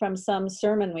made from some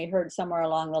sermon we heard somewhere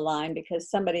along the line because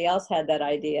somebody else had that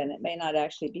idea, and it may not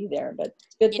actually be there. But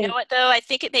it's good. You know what though? I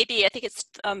think it may be. I think it's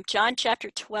John chapter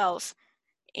 12,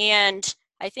 and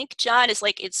I think John is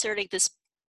like inserting this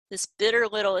bitter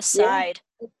little aside.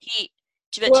 Yeah.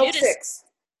 Judas.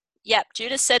 Yeah,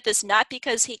 Judas said this not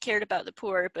because he cared about the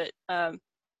poor, but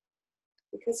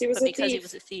because he was a thief. He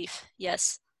was a thief.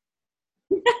 Yes.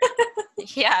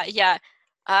 Yeah.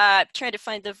 I'm trying to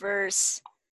find the verse.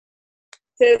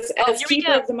 It says, as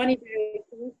keeper of the money bag.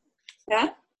 Yeah?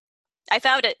 I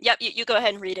found it. Yep, you go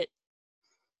ahead and read it.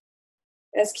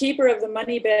 As keeper of the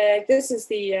money bag, this is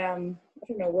the, I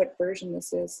don't know what version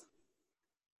this is.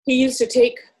 He used to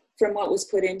take from what was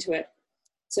put into it.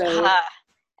 So,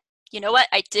 you know what?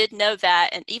 I did know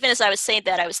that. And even as I was saying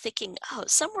that, I was thinking, oh,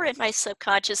 somewhere in my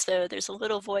subconscious, though, there's a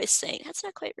little voice saying, that's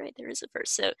not quite right. There is a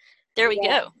verse. So there we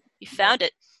go. You found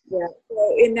it. Yeah.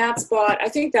 So in that spot, I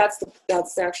think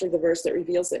that's actually the verse that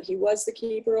reveals that he was the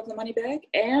keeper of the money bag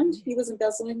and he was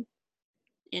embezzling.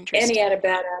 Interesting. And he had a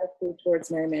bad attitude towards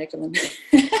Mary Magdalene.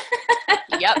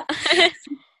 Yep.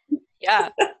 Yeah.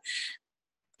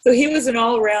 So he was an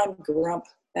all-around grump,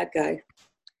 that guy.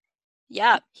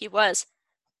 Yeah, he was.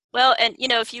 Well, and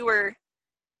if you were,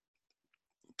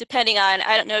 depending on,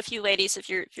 I don't know if you ladies, if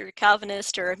you're a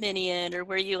Calvinist or Arminian or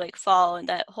where you like fall in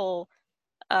that whole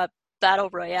battle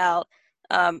royale,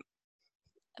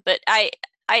 but I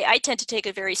tend to take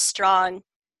a very strong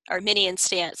Arminian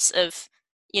stance of,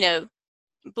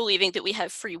 believing that we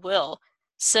have free will.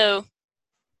 So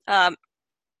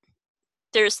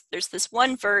there's this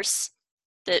one verse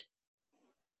that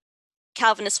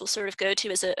Calvinists will sort of go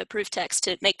to as a proof text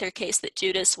to make their case that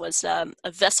Judas was a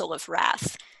vessel of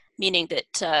wrath, meaning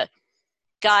that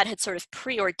God had sort of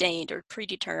preordained or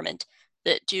predetermined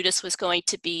that Judas was going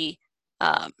to be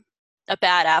a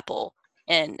bad apple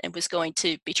and was going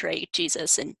to betray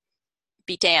Jesus and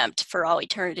be damned for all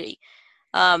eternity.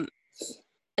 And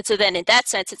so then in that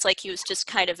sense, it's like he was just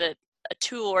kind of a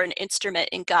tool or an instrument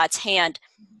in God's hand,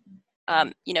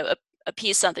 a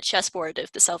piece on the chessboard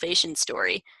of the salvation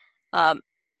story. And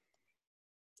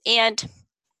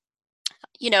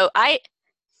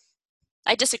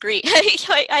I disagree.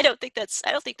 I don't think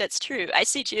that's true. I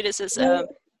see Judas as a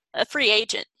free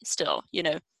agent still,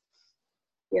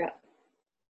 Yeah.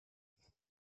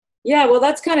 Yeah, well,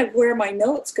 that's kind of where my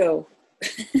notes go.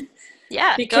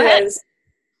 Yeah, because, go ahead.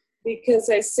 Because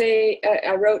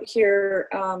I wrote here,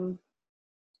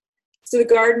 so the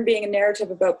garden being a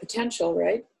narrative about potential,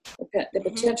 right? The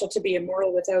potential to be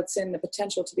immortal without sin, the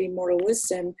potential to be immortal with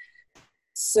sin.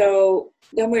 So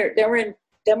then we're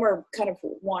kind of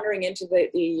wandering into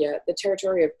the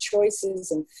territory of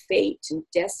choices and fate and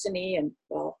destiny and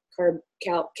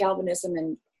Calvinism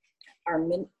and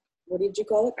what did you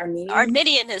call it?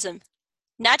 Arminianism,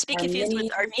 not to be confused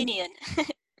with Armenian.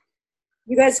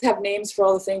 You guys have names for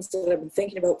all the things that I've been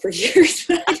thinking about for years.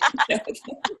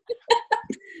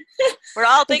 We're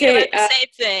all thinking about the same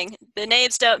thing. The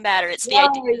names don't matter. It's the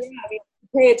ideas. Yeah, I mean,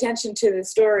 pay attention to the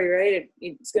story, right?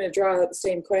 It's going to draw out the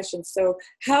same questions. So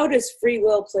how does free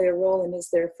will play a role, and is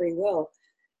there free will?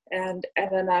 And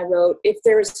then I wrote, if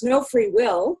there is no free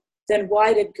will, then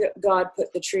why did God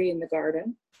put the tree in the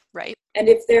garden? Right. And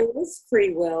if there was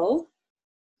free will,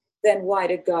 then why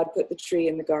did God put the tree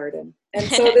in the garden? And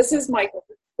so this is my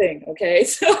thing, okay?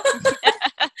 So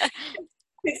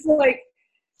it's like,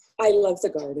 I love the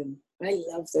garden.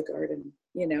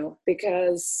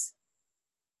 Because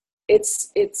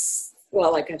it's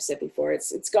well, like I've said before,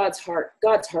 it's God's heart.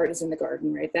 God's heart is in the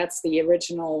garden, right? That's the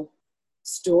original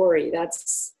story.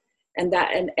 There's the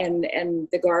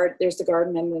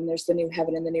garden, and then there's the new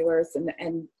heaven and the new earth,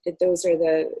 and those are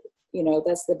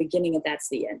that's the beginning and that's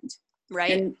the end.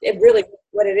 Right. And it really,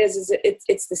 what it is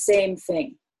it's the same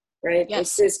thing, right? Yes.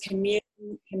 It's this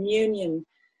communion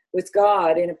with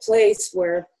God in a place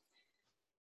where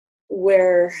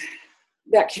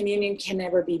that communion can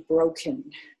never be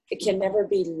broken. It can never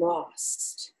be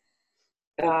lost.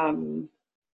 In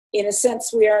a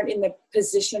sense, we aren't in the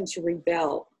position to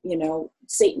rebel.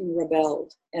 Satan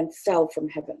rebelled and fell from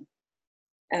heaven.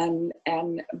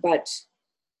 But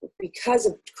because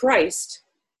of Christ,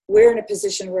 we're in a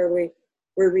position where we're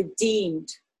redeemed,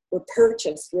 we're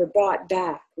purchased, we're bought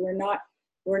back. We're not,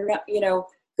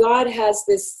 God has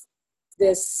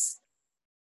this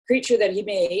creature that he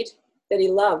made that he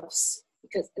loves,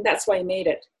 and that's why he made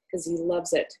it, because he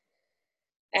loves it.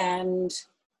 And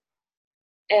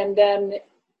then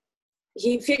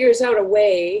he figures out a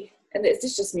way, and this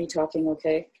is just me talking,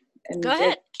 okay? And Go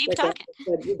ahead, keep talking.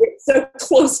 You get so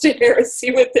close to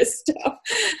heresy with this stuff.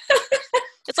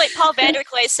 It's like Paul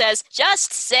Vanderklay says,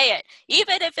 just say it,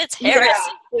 even if it's heresy.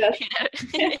 Yeah.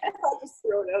 You know? I'll just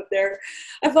throw it out there.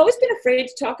 I've always been afraid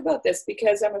to talk about this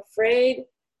because I'm afraid,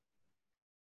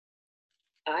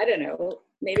 I don't know,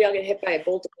 maybe I'll get hit by a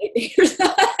bolt of lightning or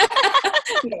something.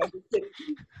 No, I'm just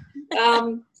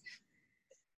kidding.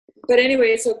 But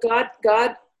anyway, so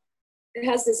God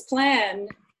has this plan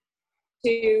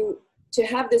to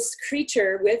have this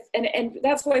creature with, and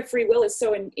that's why free will is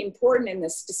so important in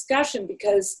this discussion,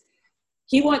 because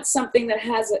he wants something that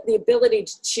has the ability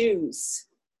to choose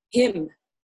him.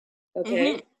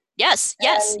 Okay. Mm-hmm. Yes.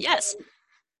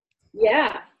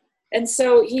 Yeah. And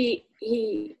so he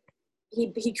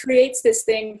creates this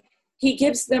thing. He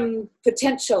gives them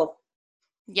potential.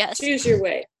 Yes. Choose your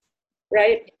way.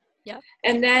 Right. Yeah.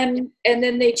 And then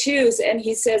they choose, and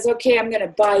he says, okay, I'm going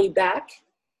to buy you back.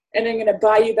 And I'm going to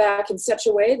buy you back in such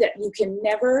a way that you can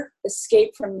never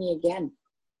escape from me again.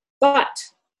 But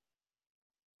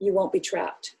you won't be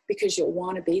trapped because you'll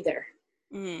want to be there.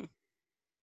 Mm.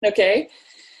 Okay?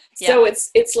 Yeah. So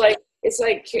it's like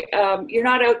you're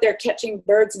not out there catching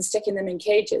birds and sticking them in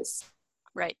cages.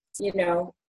 Right. You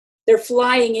know, they're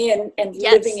flying in and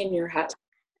living in your house.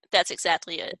 That's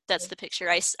exactly it. That's the picture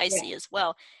I see as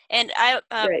well. And I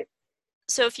right.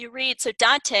 So if you read, so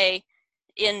Dante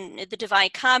in the Divine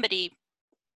Comedy,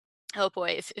 oh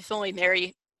boy, if only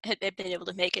Mary had been able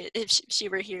to make it, if she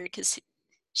were here, because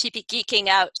she'd be geeking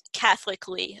out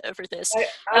Catholically over this.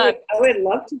 I would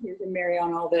love to hear from Mary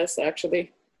on all this,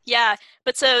 actually. Yeah,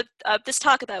 but so this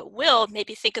talk about will made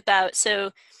me think about,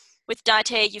 so with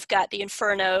Dante, you've got the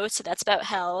Inferno, so that's about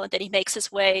hell, and then he makes his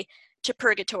way to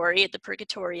Purgatory, the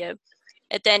Purgatorio,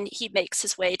 and then he makes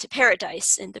his way to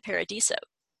Paradise in the Paradiso.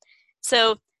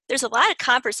 So there's a lot of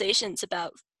conversations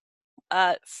about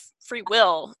free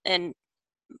will and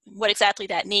what exactly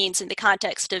that means in the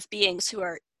context of beings who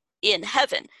are in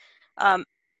heaven. And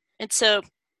so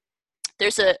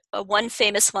there's a one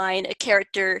famous line, a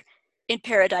character in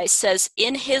Paradise says,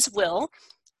 in his will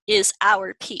is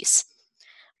our peace.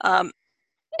 And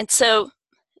so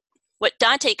what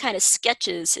Dante kind of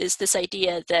sketches is this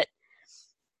idea that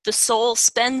the soul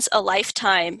spends a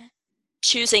lifetime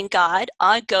choosing God,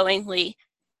 ongoingly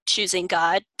choosing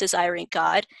God, desiring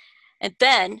God, and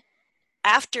then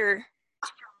after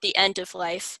the end of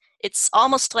life, it's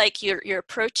almost like you're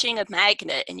approaching a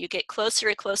magnet, and you get closer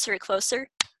and closer and closer,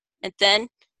 and then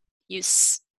you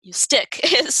stick,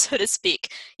 so to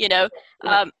speak, you know,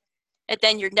 and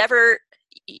then you're never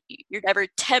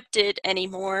tempted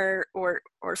anymore, or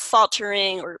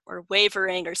faltering, or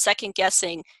wavering, or second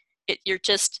guessing.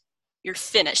 You're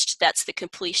finished. That's the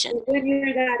completion. When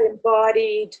you're that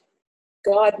embodied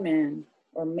God-man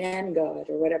or man-God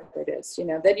or whatever it is, you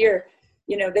know, then you're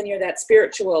that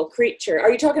spiritual creature.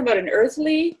 Are you talking about an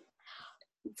earthly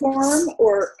form,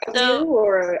 or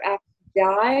after you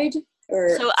died?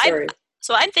 Or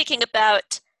so I'm thinking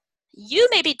about, you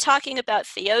may be talking about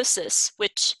theosis,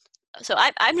 which, so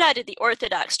I'm not in the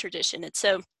Orthodox tradition, and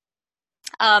so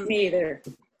me either.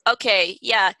 Okay,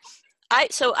 yeah. I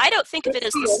don't think of it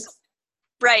as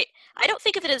right. I don't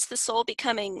think of it as the soul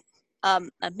becoming a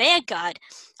man god.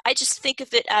 I just think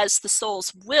of it as the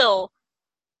soul's will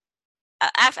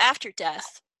after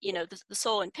death. You know, the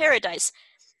soul in paradise.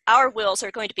 Our wills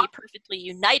are going to be perfectly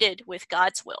united with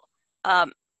God's will.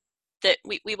 That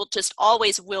we will just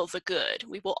always will the good.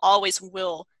 We will always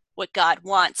will what God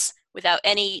wants without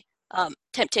any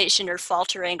temptation or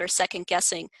faltering or second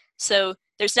guessing. So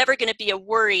there's never going to be a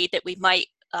worry that we might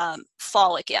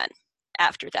fall again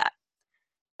after that.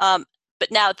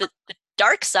 But now the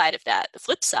dark side of that, the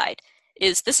flip side,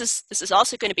 is this is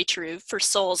also going to be true for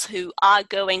souls who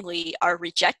ongoingly are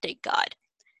rejecting God.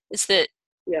 Is that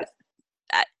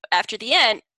after the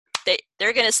end,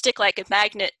 they're going to stick like a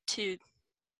magnet to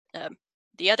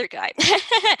the other guy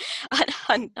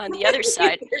on the other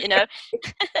side, you know.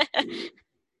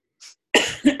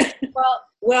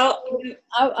 Well,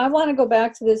 I want to go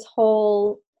back to this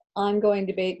whole ongoing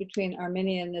debate between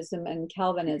Arminianism and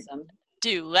Calvinism.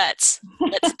 Let's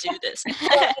do this.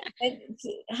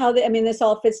 This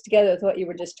all fits together with what you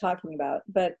were just talking about.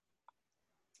 But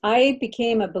I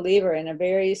became a believer in a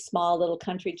very small little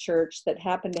country church that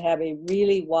happened to have a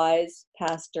really wise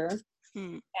pastor.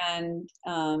 And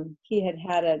he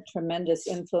had a tremendous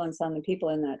influence on the people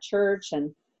in that church.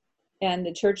 And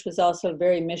the church was also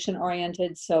very mission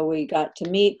oriented. So we got to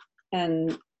meet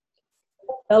and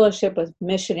fellowship with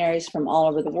missionaries from all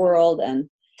over the world.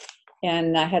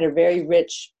 And I had a very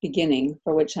rich beginning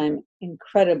for which I'm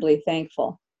incredibly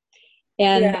thankful.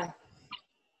 And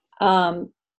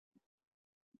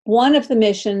one of the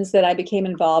missions that I became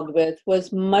involved with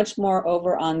was much more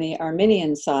over on the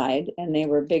Arminian side, and they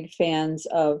were big fans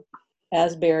of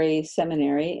Asbury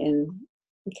Seminary in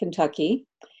Kentucky.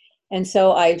 And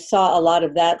so I saw a lot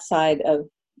of that side of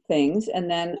things. And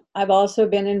then I've also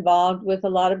been involved with a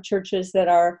lot of churches that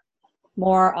are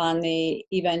more on the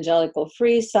evangelical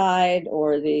free side,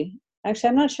 or actually,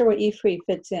 I'm not sure what e-free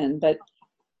fits in, but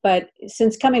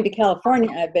since coming to California,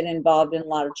 I've been involved in a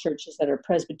lot of churches that are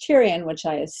Presbyterian, which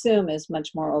I assume is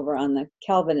much more over on the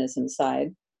Calvinism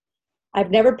side.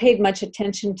 I've never paid much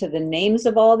attention to the names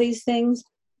of all these things,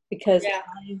 because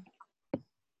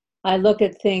I look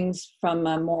at things from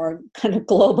a more kind of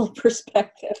global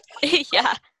perspective.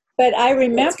 Yeah. But I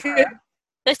remember...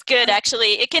 That's good,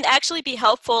 actually. It can actually be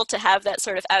helpful to have that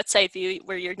sort of outside view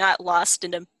where you're not lost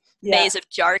in a maze of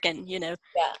jargon, you know.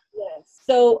 Yeah. Yes.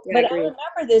 So, but I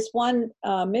remember this one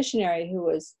missionary who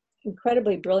was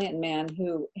incredibly brilliant man,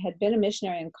 who had been a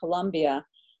missionary in Colombia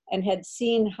and had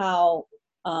seen how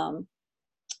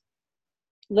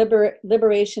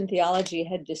liberation theology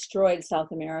had destroyed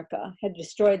South America, had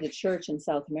destroyed the church in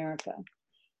South America.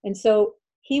 And so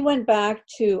he went back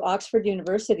to Oxford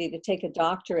University to take a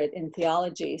doctorate in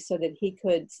theology so that he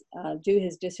could do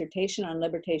his dissertation on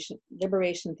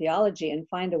liberation theology and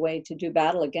find a way to do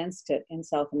battle against it in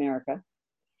South America.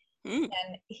 And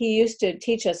he used to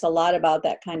teach us a lot about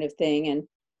that kind of thing.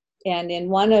 And in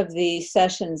one of the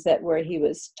sessions where he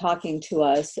was talking to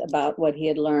us about what he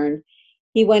had learned,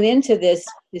 he went into this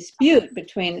dispute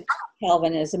between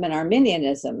Calvinism and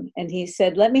Arminianism. And he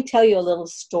said, let me tell you a little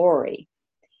story.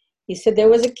 He said there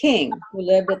was a king who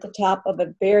lived at the top of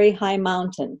a very high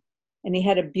mountain, and he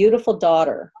had a beautiful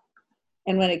daughter.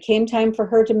 And when it came time for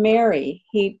her to marry,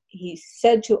 he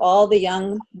said to all the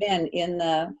young men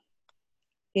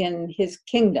in his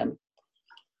kingdom,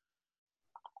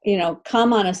 you know,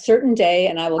 come on a certain day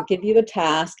and I will give you a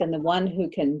task, and the one who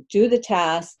can do the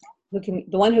task, the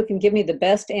one who can give me the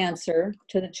best answer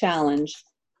to the challenge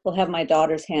will have my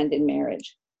daughter's hand in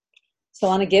marriage. So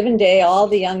on a given day, all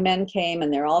the young men came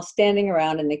and they're all standing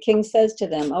around, and the king says to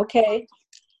them, okay,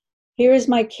 here is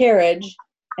my carriage,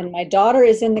 and my daughter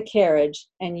is in the carriage,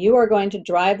 and you are going to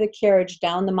drive the carriage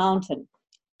down the mountain.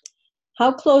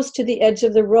 How close to the edge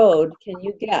of the road can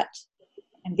you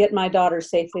get my daughter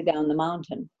safely down the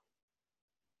mountain?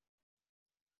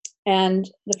 And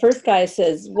the first guy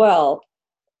says, well,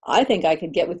 I think I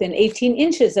could get within 18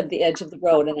 inches of the edge of the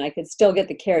road and I could still get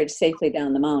the carriage safely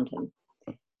down the mountain.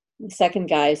 The second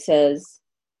guy says,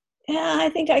 yeah, I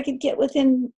think I could get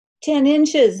within 10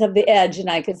 inches of the edge and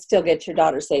I could still get your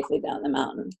daughter safely down the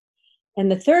mountain.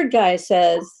 And the third guy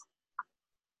says,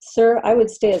 sir, I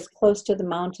would stay as close to the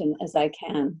mountain as I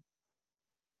can.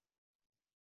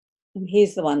 And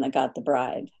he's the one that got the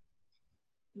bride.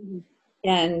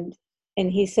 And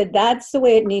he said, that's the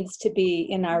way it needs to be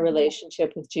in our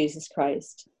relationship with Jesus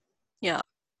Christ. Yeah.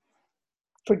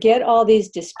 Forget all these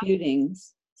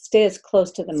disputings. Stay as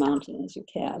close to the mountain as you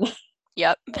can.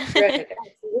 Yep. Right.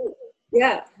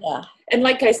 Yeah. Yeah. And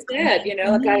like I said, you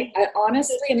know, like I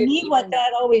honestly to me, what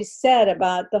that always said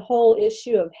about the whole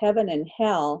issue of heaven and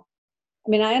hell.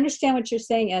 I mean, I understand what you're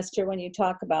saying, Esther, when you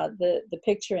talk about the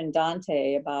picture in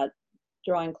Dante about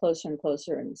drawing closer and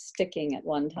closer and sticking at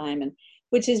one time, and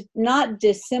which is not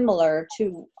dissimilar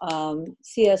to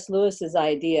C.S. Lewis's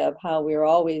idea of how we're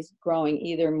always growing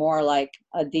either more like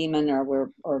a demon or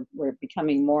we're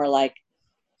becoming more like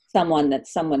someone that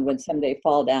someone would someday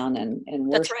fall down and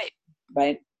worship. That's right.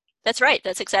 Right? That's right.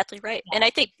 That's exactly right. Yeah. And I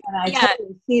think, and I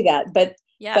totally see that, but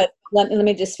let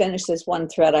me just finish this one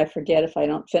thread. I forget if I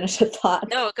don't finish a thought.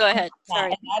 No, go ahead.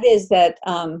 Sorry. And that is that,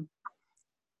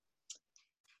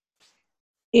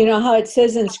 you know how it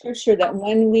says in Scripture that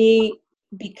when we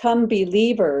become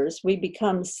believers, we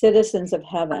become citizens of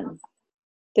heaven.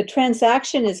 The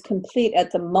transaction is complete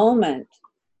at the moment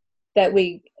that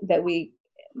we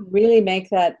really make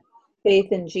that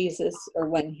faith in Jesus,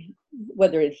 or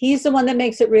whether he's the one that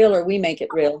makes it real or we make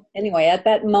it real. Anyway, at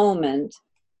that moment,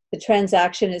 the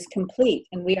transaction is complete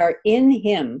and we are in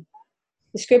him.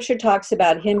 The Scripture talks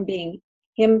about him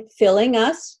filling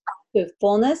us with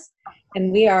fullness,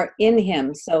 and we are in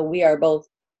him. So we are both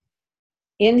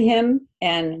in him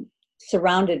and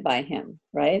surrounded by him,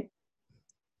 right?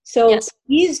 So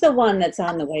he's the one that's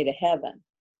on the way to heaven.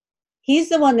 He's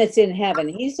the one that's in heaven.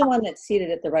 He's the one that's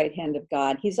seated at the right hand of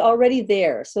God. He's already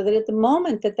there, so that at the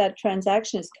moment that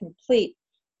transaction is complete,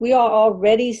 We are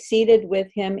already seated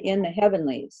with him in the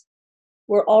heavenlies.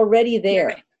 We're already there.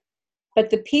 Right. But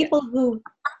the people who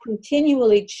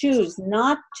continually choose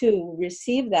not to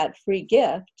receive that free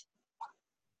gift,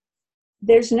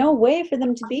 there's no way for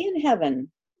them to be in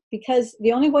heaven, because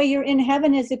the only way you're in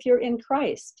heaven is if you're in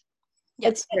Christ.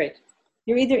 Yes. Right.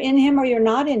 You're either in him or you're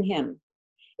not in him.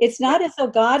 It's not as though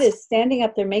God is standing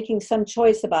up there making some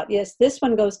choice about, yes, this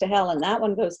one goes to hell and that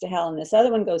one goes to hell and this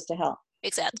other one goes to hell.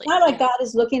 Exactly. It's not like God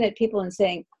is looking at people and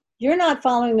saying, you're not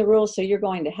following the rules, so you're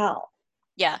going to hell.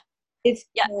 Yeah. It's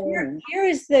Yeah.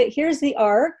 here's the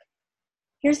ark.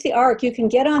 Here's the ark. You can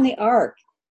get on the ark.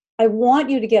 I want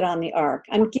you to get on the ark.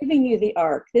 I'm giving you the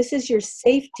ark. This is your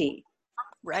safety.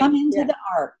 Right. Come into the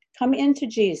ark. Come into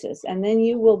Jesus, and then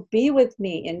you will be with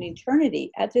me in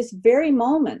eternity at this very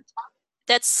moment.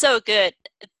 That's so good.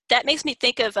 That makes me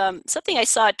think of something I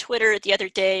saw on Twitter the other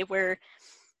day, where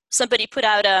somebody put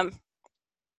out a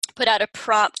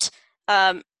prompt,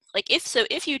 like,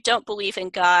 if you don't believe in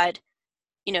God,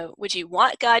 would you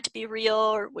want God to be real,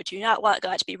 or would you not want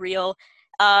God to be real?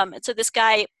 And so this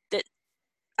guy that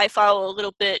I follow a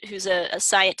little bit, who's a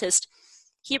scientist,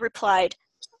 he replied,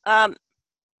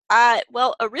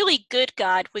 well, a really good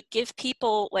God would give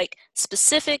people like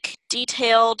specific,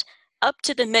 detailed, up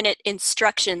to the minute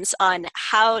instructions on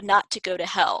how not to go to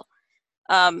hell.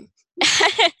 And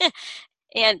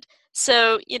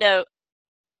so,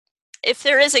 if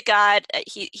there is a God,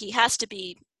 he has to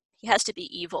be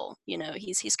evil.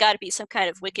 He's got to be some kind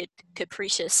of wicked,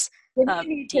 capricious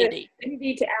deity. You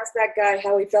need to ask that guy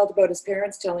how he felt about his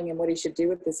parents telling him what he should do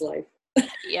with his life.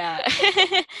 Yeah.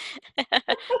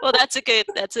 Well, that's an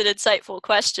insightful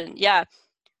question. Yeah.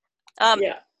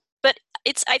 But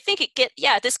I think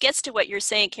this gets to what you're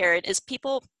saying, Karen, is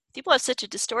people have such a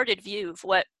distorted view of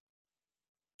what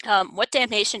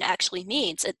damnation actually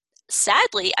means. And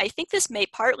sadly, I think this may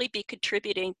partly be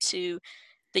contributing to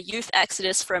the youth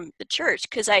exodus from the church,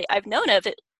 because I've known of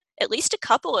it, at least a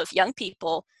couple of young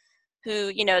people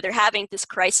who, they're having this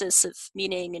crisis of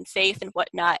meaning and faith and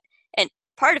whatnot. And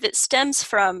part of it stems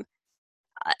from,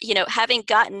 having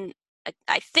gotten,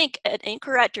 I think, an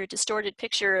incorrect or distorted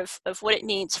picture of what it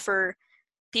means for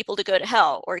people to go to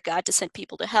hell, or God to send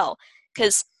people to hell.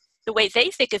 Because the way they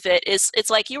think of it is, it's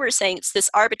like you were saying, it's this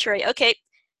arbitrary, okay,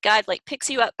 God like picks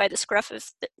you up by the scruff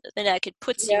of the neck and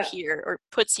puts you here or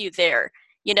puts you there.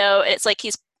 It's like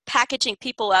he's packaging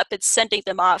people up and sending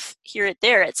them off here and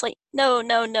there. It's like, no.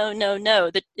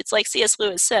 It's like C.S.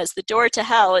 Lewis says, the door to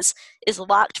hell is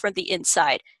locked from the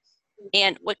inside.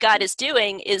 And what God is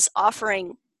doing is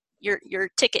offering your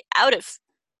ticket out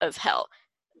of hell.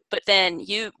 But then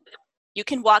you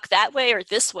can walk that way or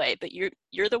this way, but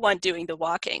you're the one doing the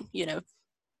walking, Yeah.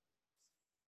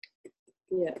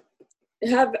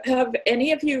 Have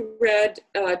any of you read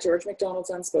George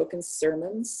MacDonald's Unspoken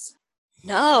Sermons?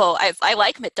 No, I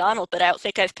like MacDonald, but I don't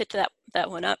think I've picked that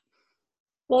one up.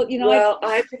 Well,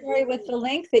 with the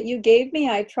link that you gave me,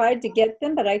 I tried to get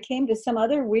them, but I came to some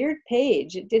other weird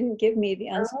page. It didn't give me the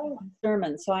Unspoken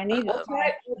Sermon, so I need to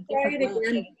try it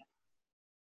again.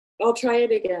 I'll try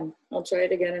it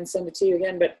again. And send it to you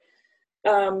again. But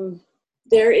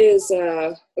there is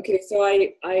okay. So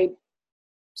I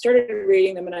started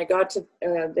reading them, and I got to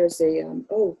there's a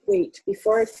oh wait,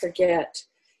 before I forget,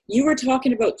 you were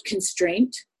talking about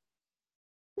constraint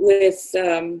with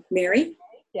Mary.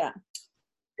 Yeah.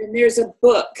 And there's a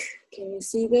book. Can you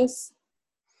see this?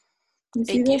 A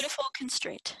Beautiful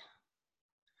Constraint.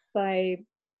 By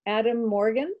Adam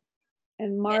Morgan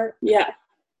and Mark. Yeah.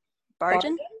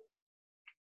 Barden?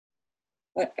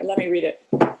 Let me read it.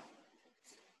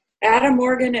 Adam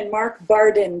Morgan and Mark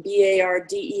Barden,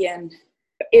 Barden.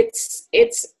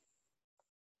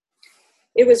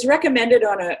 It was recommended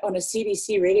on a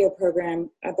CBC radio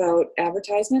program about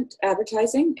advertising.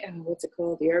 What's it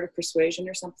called? The Art of Persuasion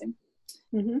or something.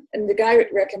 Mm-hmm. And the guy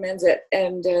recommends it,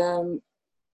 and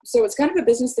so it's kind of a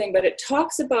business thing, but it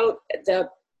talks about the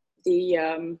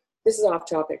this is off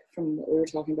topic from what we were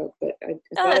talking about, but I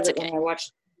thought of it when I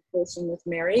watched Peterson with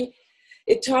Mary.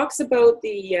 It talks about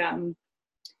the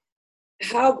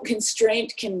how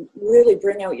constraint can really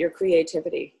bring out your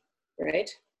creativity, right?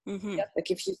 Mm-hmm. Like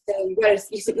if you say you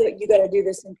got to do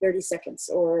this in 30 seconds,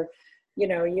 or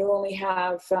you only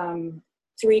have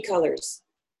 3 colors.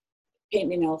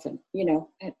 Paint an elephant,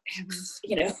 and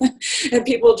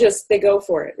people they go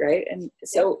for it, right? And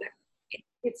so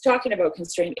it's talking about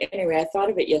constraint. Anyway, I thought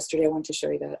of it yesterday. I wanted to show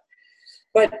you that.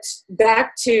 But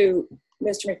back to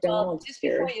Mr. MacDonald. Well, just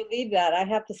before you leave that, I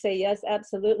have to say, yes,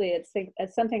 absolutely.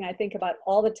 It's something I think about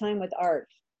all the time with art,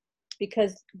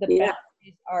 because the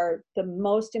boundaries are the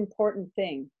most important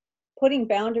thing. putting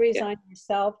boundaries Yeah. on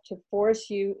yourself to force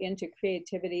you into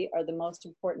creativity are the most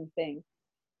important thing.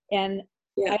 And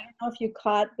Yeah. I don't know if you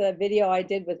caught the video I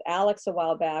did with Alex a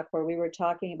while back where we were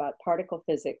talking about particle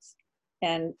physics.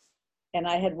 And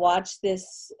I had watched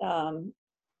this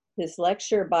this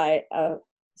lecture by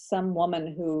some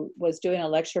woman who was doing a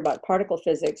lecture about particle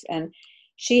physics. And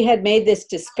she had made this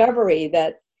discovery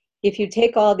that if you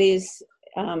take all these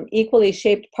equally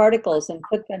shaped particles and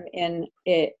put them in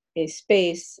a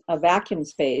space, a vacuum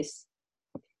space,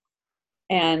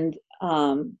 and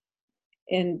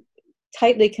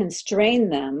tightly constrain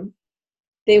them,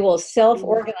 they will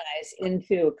self-organize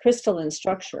into a crystalline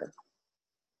structure.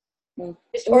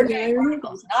 Just ordinary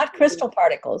particles, not crystal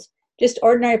particles, just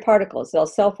ordinary particles. They'll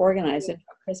self-organize into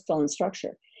a crystalline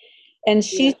structure. And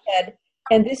she said,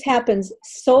 and this happens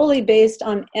solely based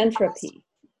on entropy,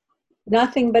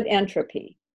 nothing but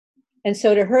entropy. And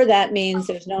so to her, that means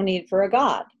there's no need for a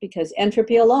God because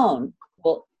entropy alone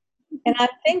will. And I'm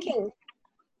thinking,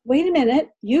 wait a minute,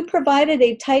 you provided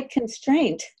a tight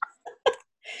constraint.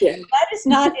 Yeah. That is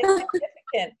not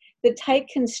insignificant. The tight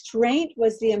constraint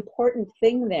was the important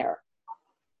thing there.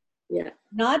 Yeah.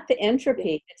 Not the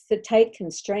entropy, it's the tight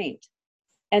constraint.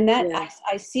 And that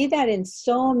I see that in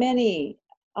so many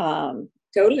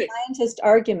Totally. scientist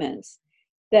arguments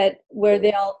that where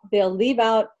they'll leave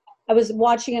out. I was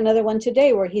watching another one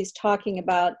today where he's talking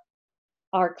about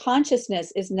our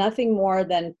consciousness is nothing more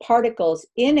than particles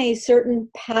in a certain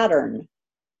pattern.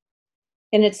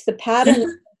 And it's the pattern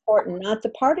that's important, not the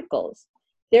particles.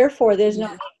 Therefore, there's no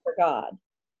need for God.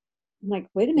 I'm like,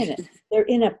 wait a minute, they're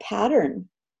in a pattern.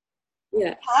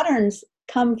 Yeah. Patterns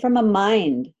come from a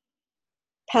mind.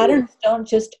 Patterns don't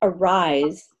just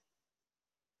arise.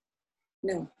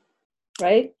 No.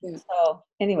 Right? Yeah. So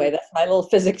anyway, that's my little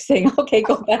physics thing. Okay,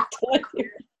 go back to what you're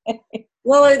saying.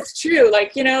 Well, it's true.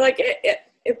 Like, you know, like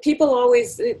people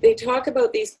always, they talk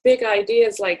about these big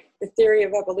ideas like the theory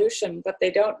of evolution, but they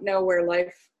don't know where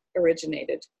life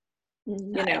originated. You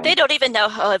know? They don't even know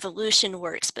how evolution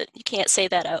works, but you can't say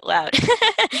that out loud.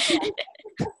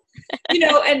 You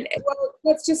know, and well,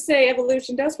 let's just say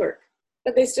evolution does work,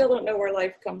 but they still don't know where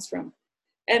life comes from.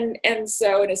 And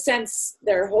so in a sense,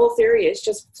 their whole theory is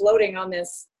just floating on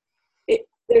this.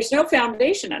 There's no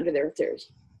foundation under their theory.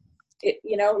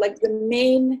 You know, like the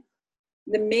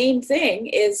main thing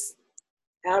is,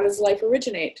 how does life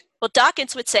originate? Well,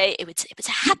 Dawkins would say it was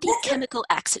a happy chemical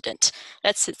accident.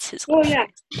 That's his Oh yeah.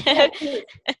 That's a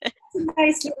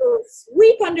nice little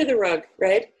sweep under the rug,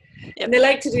 right? Yep. And they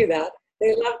like to do that.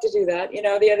 They love to do that. You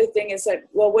know, the other thing is that,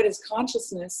 well, what is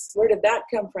consciousness? Where did that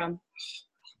come from?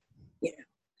 You know,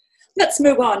 let's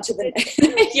move on to the,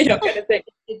 you know, kind of thing.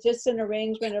 It's just an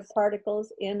arrangement of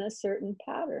particles in a certain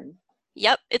pattern.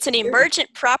 Yep, it's an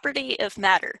emergent property of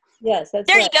matter. Yes, that's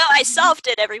there right. You go. I solved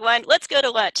it, everyone. Let's go to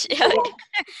lunch.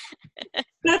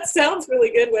 That sounds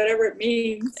really good, whatever it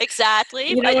means.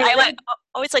 Exactly. You know, I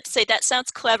always like to say, that sounds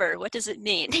clever. What does it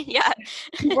mean? Yeah.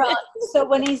 Well, so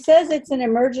when he says it's an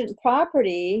emergent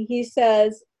property, he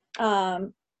says,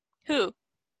 who?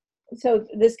 So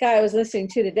this guy I was listening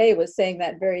to today was saying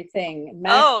that very thing.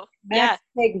 Max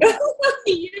Tegmark.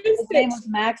 His name was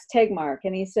Max Tegmark,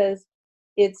 and he says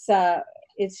it's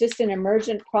just an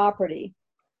emergent property.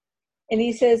 And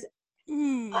he says,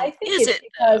 I think it's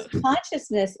because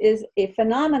consciousness is a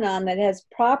phenomenon that has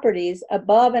properties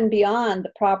above and beyond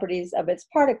the properties of its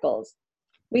particles.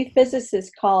 We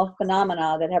physicists call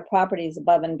phenomena that have properties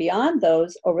above and beyond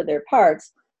those over their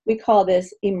parts. We call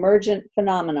this emergent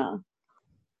phenomena.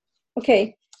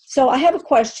 Okay, so I have a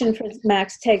question for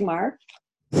Max Tegmark.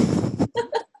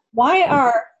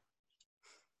 Why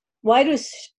do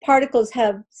particles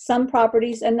have some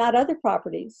properties and not other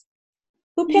properties?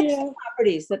 Who picks the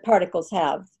properties that particles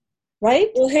have, right?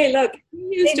 Well, hey, look, you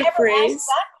used a phrase. Asked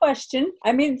that question.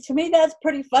 I mean, to me, that's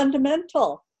pretty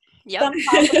fundamental. Yep. Some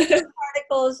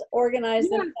particles organize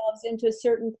themselves into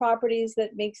certain properties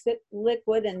that makes it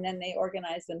liquid, and then they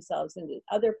organize themselves into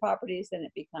other properties, and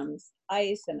it becomes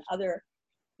ice and other,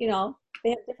 you know, they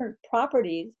have different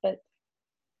properties, but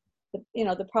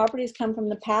the properties come from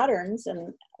the patterns.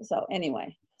 And so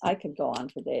anyway, I could go on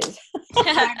for days.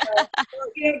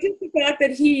 You know, just the fact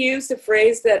that he used a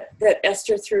phrase that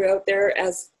Esther threw out there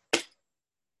as,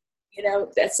 you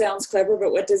know, that sounds clever,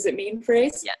 but what does it mean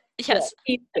phrase? Yeah. Yes.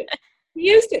 He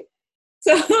used it.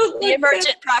 So the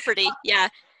emergent property. Yeah.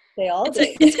 They all do.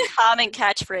 It's a common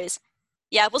catchphrase.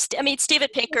 Yeah. Well, Steven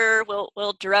Pinker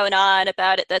will drone on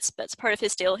about it. That's part of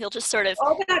his deal. He'll just sort of.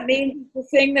 All that means the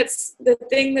thing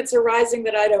that's arising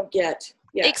that I don't get.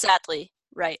 Yeah. Exactly.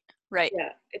 Right. Yeah.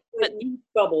 It's like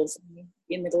bubbles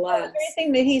in the glass. The very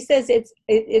thing that he says, it's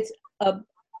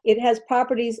it has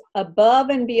properties above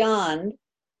and beyond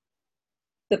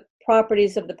the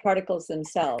properties of the particles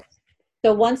themselves.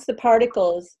 So once the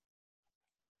particles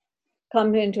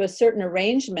come into a certain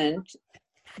arrangement,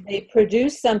 they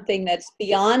produce something that's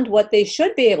beyond what they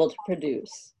should be able to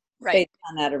produce based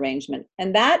on that arrangement.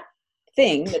 And that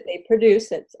thing that they produce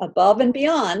that's above and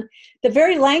beyond, the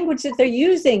very language that they're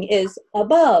using is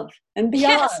above and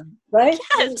beyond, right?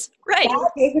 Yes, right.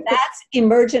 That's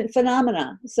emergent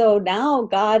phenomena. So now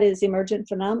God is emergent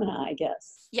phenomena, I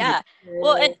guess. Yeah.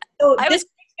 Well, and so this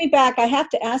takes me back. I have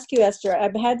to ask you, Esther,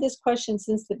 I've had this question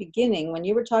since the beginning when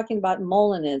you were talking about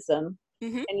Molinism.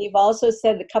 Mm-hmm. And you've also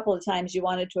said a couple of times you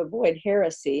wanted to avoid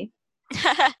heresy.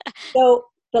 So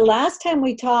the last time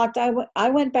we talked, I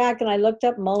went back and I looked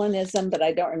up Molinism, but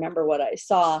I don't remember what I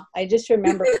saw. I just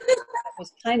remember it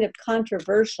was kind of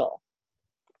controversial.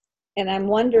 And I'm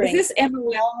wondering, is this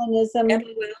Molinism?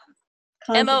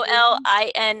 Molinism?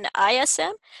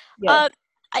 Yeah.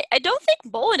 I don't think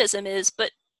Molinism is,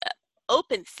 but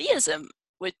open theism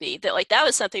would be. That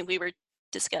was something we were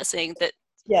discussing that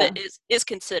is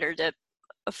considered a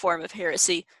form of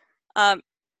heresy. I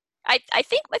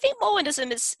think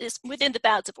Molinism is within the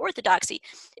bounds of orthodoxy.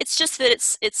 It's just that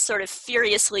it's sort of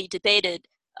furiously debated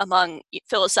among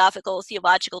philosophical,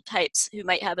 theological types who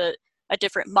might have a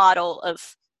different model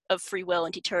of free will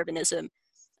and determinism,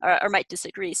 or might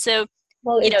disagree. So,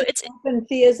 does open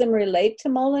theism relate to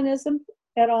Molinism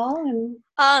at all? And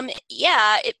I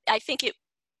think it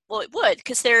would,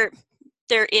 because they're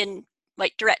in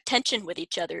direct tension with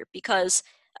each other, because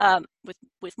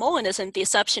with Molinism, the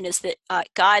assumption is that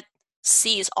God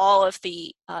sees all of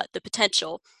the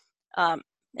potential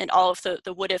and all of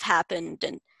the would have happened,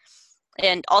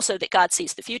 and also that God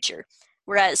sees the future.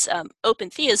 Whereas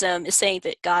open theism is saying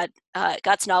that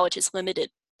God's knowledge is limited,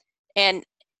 and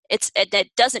that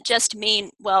doesn't just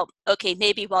mean, well, okay,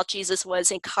 maybe while Jesus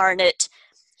was incarnate,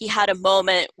 he had a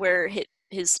moment where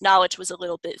his knowledge was a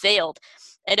little bit veiled.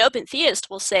 An open theist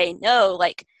will say, no,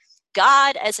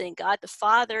 God, as in God the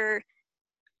Father,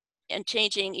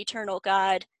 unchanging, eternal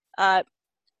God,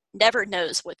 never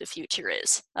knows what the future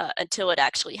is until it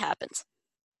actually happens.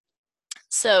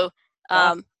 So,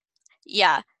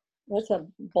 yeah. That's a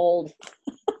bold.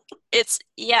 It's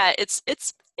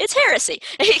heresy,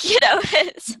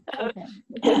 Okay.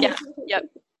 Yeah, yep.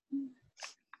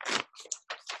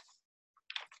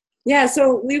 Yeah,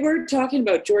 so we were talking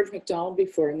about George MacDonald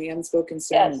before in the Unspoken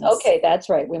Sermons. Yes, okay, that's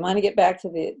right. We want to get back to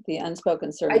the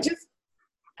Unspoken Sermons.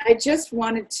 I just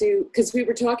wanted to, because we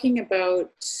were talking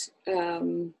about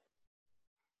the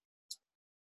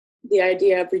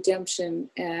idea of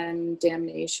redemption and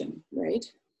damnation, right?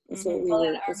 That's what we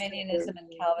were, Arminianism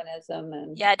and Calvinism,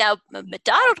 and now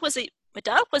MacDonald was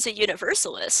a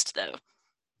universalist, though.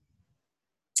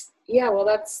 Yeah, well,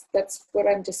 that's what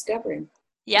I'm discovering.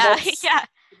 Yeah, yeah.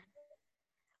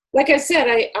 Like I said,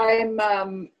 I'm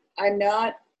not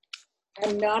a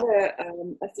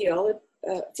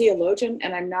theologian,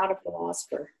 and I'm not a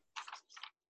philosopher.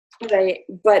 But I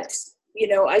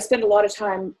spend a lot of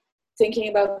time thinking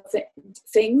about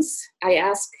things. I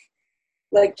ask,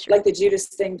 like the Judas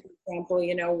thing, for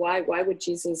example. Why would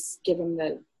Jesus give him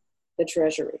the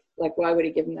treasury? Why would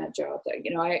he give him that job?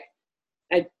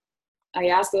 I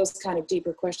ask those kind of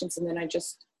deeper questions, and then I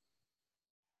just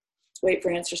wait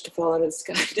for answers to fall out of the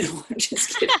sky. No, I'm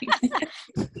just kidding.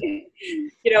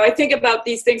 I think about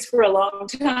these things for a long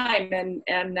time, and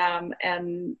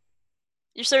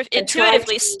you're sort of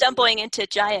intuitively stumbling into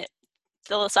giant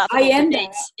philosophical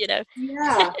debates.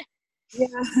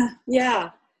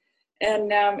 Yeah.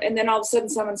 And then all of a sudden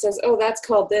someone says, "Oh, that's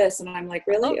called this," and I'm like,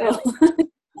 "Really? Oh, really?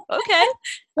 Okay.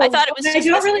 I thought it was just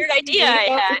a weird idea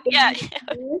I had. Yeah.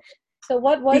 So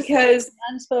what was the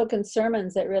Unspoken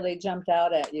Sermons that really jumped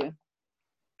out at you?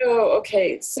 Oh,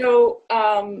 okay. So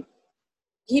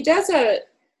he does a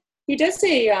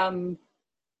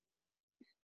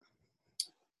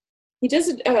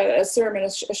sermon, a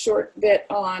short bit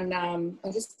on.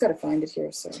 I just got to find it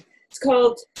here. Sorry. It's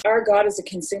called "Our God is a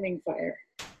Consuming Fire."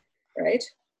 Right?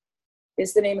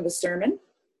 Is the name of the sermon.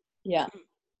 Yeah.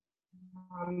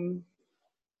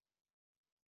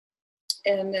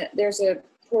 And there's a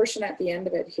portion at the end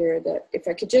of it here that, if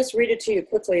I could just read it to you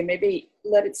quickly, maybe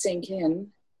let it sink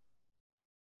in.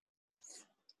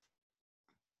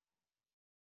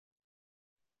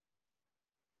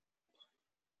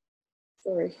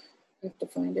 Sorry, I have to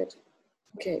find it.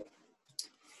 Okay.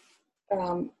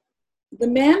 The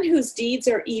man whose deeds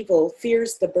are evil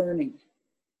fears the burning,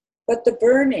 but the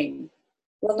burning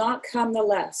will not come the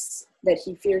less that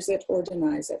he fears it or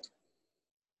denies it.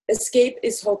 Escape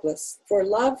is hopeless, for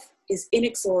love is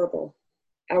inexorable.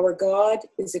 Our God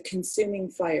is a consuming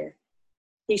fire.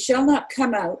 He shall not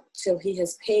come out till he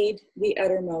has paid the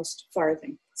uttermost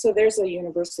farthing. So there's a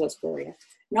universalist for you.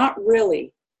 Not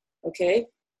really, okay?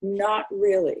 Not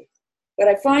really. But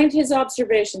I find his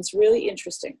observations really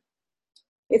interesting.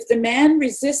 If the man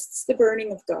resists the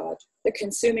burning of God, the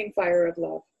consuming fire of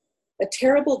love, a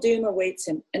terrible doom awaits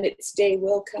him, and its day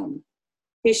will come.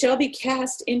 He shall be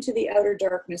cast into the outer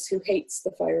darkness who hates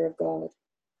the fire of God.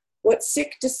 What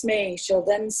sick dismay shall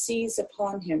then seize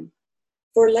upon him?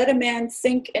 For let a man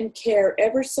think and care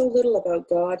ever so little about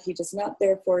God, he does not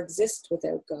therefore exist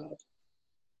without God.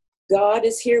 God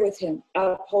is here with him,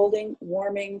 upholding,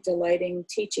 warming, delighting,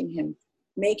 teaching him,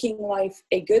 making life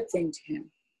a good thing to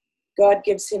him. God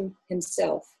gives him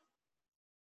himself,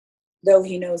 though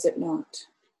he knows it not.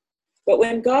 But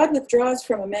when God withdraws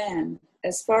from a man,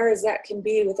 as far as that can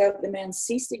be without the man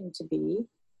ceasing to be,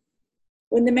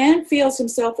 when the man feels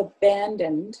himself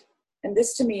abandoned, and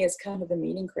this to me is kind of the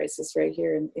meaning crisis right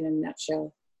here in a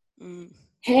nutshell,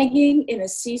 hanging in a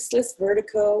ceaseless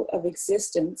vertigo of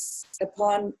existence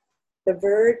upon the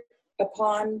verge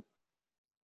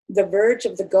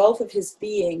of the gulf of his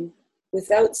being,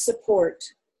 without support,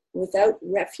 without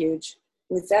refuge,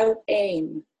 without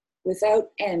aim, without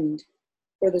end,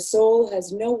 for the soul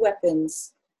has no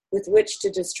weapons with which to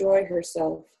destroy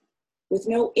herself, with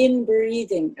no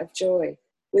inbreathing of joy,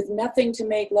 with nothing to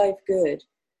make life good,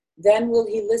 then will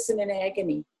he listen in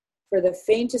agony for the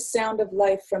faintest sound of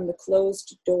life from the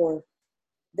closed door.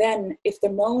 Then, if the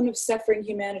moan of suffering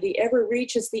humanity ever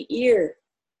reaches the ear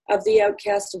of the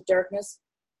outcast of darkness,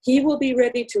 he will be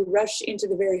ready to rush into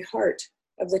the very heart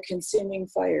of the consuming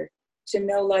fire, to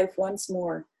know life once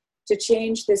more, to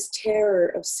change this terror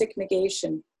of sick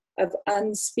negation, of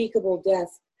unspeakable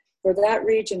death, for that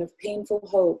region of painful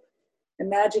hope.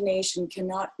 Imagination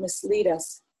cannot mislead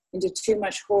us into too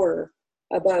much horror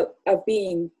of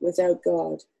being without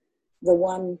God, the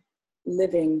one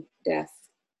living death.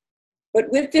 But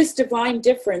with this divine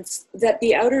difference, that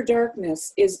the outer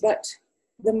darkness is but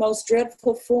the most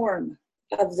dreadful form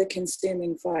of the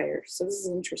consuming fire. So this is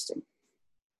interesting.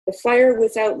 The fire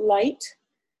without light,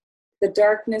 the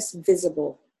darkness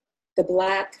visible, the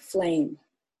black flame.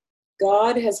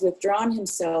 God has withdrawn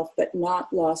himself, but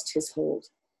not lost his hold.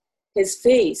 His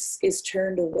face is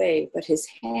turned away, but his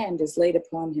hand is laid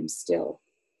upon him still.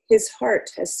 His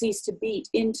heart has ceased to beat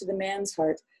into the man's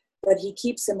heart, but he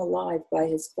keeps him alive by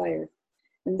his fire.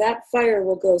 And that fire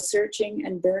will go searching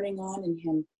and burning on in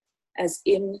him, as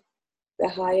in the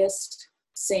highest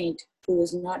saint who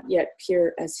is not yet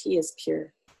pure as he is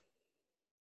pure.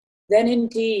 Then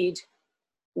indeed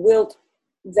wilt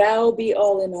thou be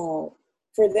all in all,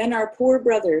 for then our poor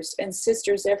brothers and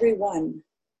sisters every one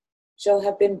shall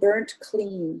have been burnt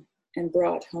clean and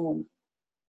brought home.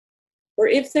 For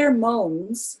if their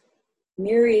moans,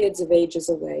 myriads of ages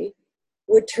away,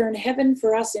 would turn heaven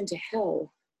for us into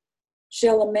hell,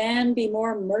 shall a man be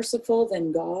more merciful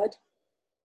than God?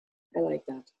 I like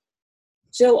that.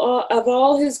 Shall of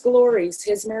all his glories,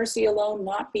 his mercy alone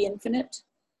not be infinite?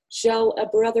 Shall a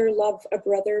brother love a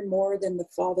brother more than the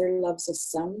Father loves a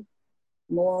son,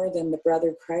 more than the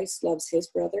brother Christ loves his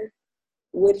brother?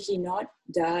 Would he not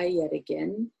die yet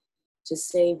again to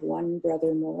save one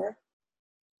brother more?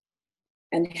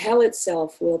 And hell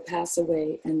itself will pass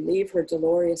away and leave her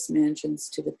dolorous mansions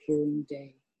to the peering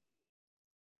day.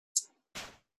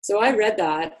 So I read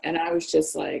that and I was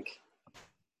just like,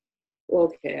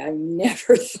 okay, I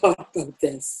never thought about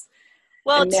this.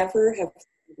 Well, I never have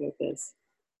thought about this.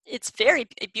 It's very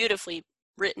beautifully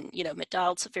written. You know,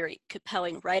 MacDonald's a very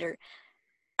compelling writer.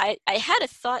 I had a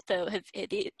thought, though. Have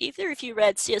either of you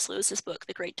read C.S. Lewis's book,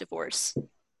 The Great Divorce?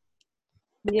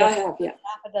 Yeah, I have, yeah.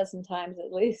 half a dozen times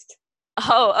at least.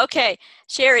 Oh, okay.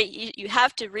 Shari, you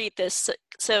have to read this.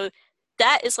 So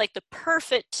that is like the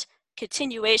perfect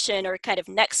continuation or kind of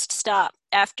next stop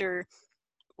after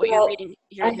what you're reading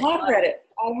here. I have read it.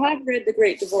 I have read The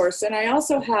Great Divorce, and I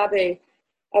also have a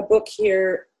book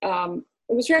here.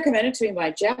 It was recommended to me by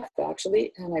Jeff,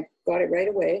 actually, and I got it right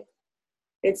away.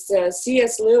 It's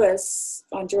C.S. Lewis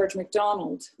on George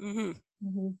MacDonald. Mm-hmm.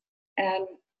 Mm-hmm. And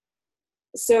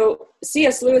so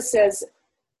C.S. Lewis says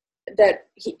that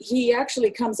he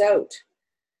actually comes out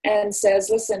and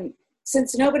says, listen,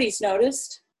 since nobody's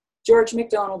noticed, George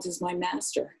MacDonald is my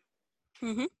master.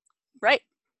 Mm-hmm. Right.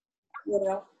 You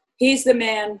know, he's the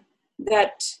man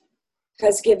that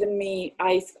has given me,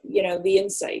 the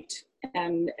insight.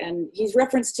 And he's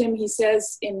referenced him, he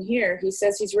says in here, he's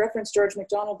referenced George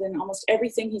MacDonald in almost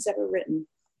everything he's ever written.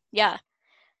 Yeah.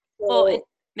 So, well,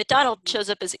 MacDonald shows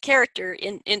up as a character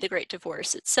in The Great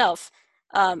Divorce itself.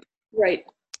 Right.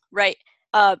 Right.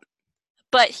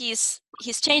 But he's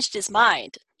changed his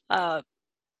mind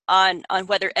on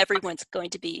whether everyone's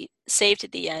going to be saved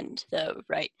at the end, though,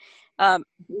 right?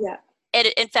 Yeah. And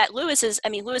in fact, Lewis is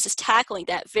tackling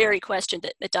that very question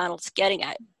that McDonald's getting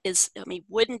at.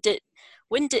 Wouldn't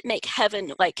it make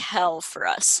heaven like hell for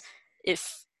us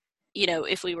if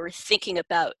we were thinking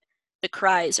about the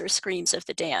cries or screams of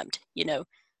the damned,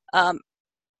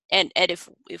 and if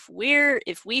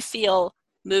we feel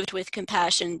moved with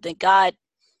compassion, then God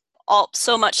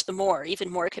so much the more, even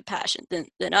more compassion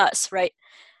than us, right?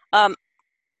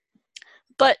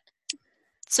 But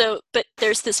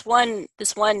there's this one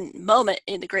moment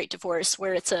in the Great Divorce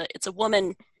where it's a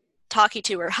woman talking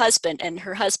to her husband, and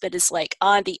her husband is like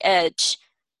on the edge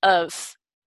of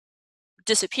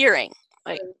disappearing,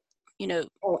 like,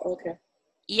 Oh, okay.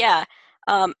 yeah.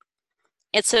 And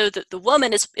so the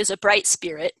woman is a bright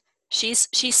spirit. She's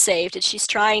saved, and she's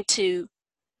trying to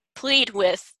plead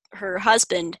with her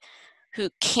husband, who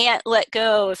can't let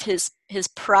go of his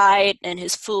pride and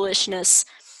his foolishness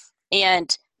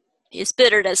and his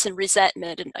bitterness and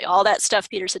resentment and all that stuff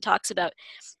Peterson talks about.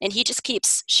 And he just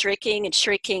keeps shrinking and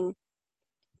shrinking,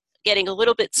 getting a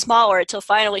little bit smaller, until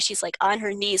finally she's like on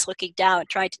her knees looking down,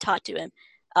 trying to talk to him.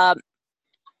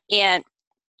 And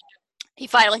he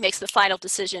finally makes the final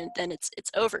decision, then it's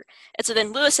over. And so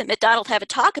then Lewis and MacDonald have a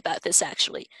talk about this,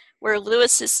 actually, where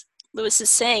Lewis is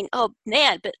saying, oh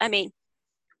man, but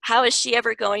how is she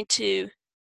ever going to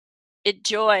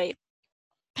enjoy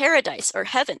paradise or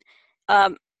heaven?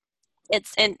 And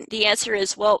the answer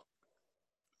is, well,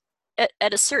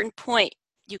 at a certain point,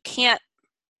 you can't,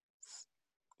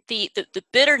 the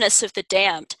bitterness of the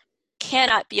damned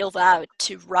cannot be allowed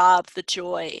to rob the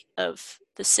joy of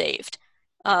the saved.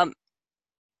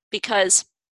 Because,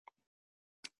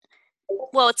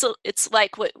 well, it's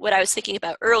like what I was thinking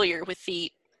about earlier with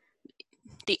the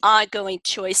ongoing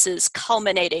choices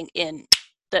culminating in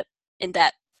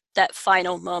that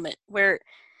final moment where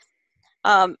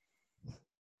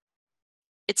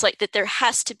it's like that there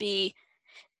has to be,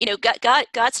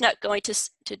 God's not going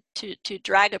to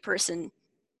drag a person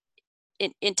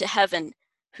into heaven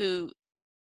who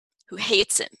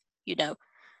hates him,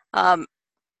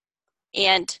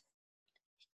 and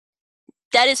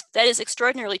that is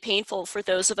extraordinarily painful for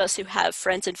those of us who have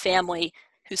friends and family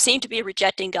who seem to be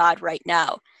rejecting God right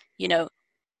now, and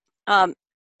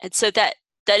so that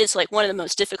is like one of the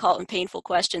most difficult and painful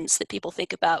questions that people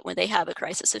think about when they have a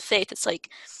crisis of faith. It's like,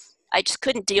 I just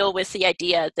couldn't deal with the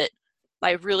idea that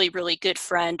my really, really good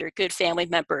friend or good family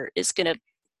member is going to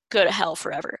go to hell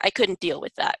forever. I couldn't deal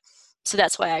with that. So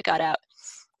that's why I got out.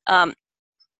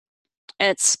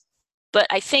 But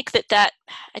I think I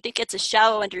think it's a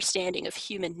shallow understanding of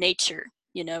human nature.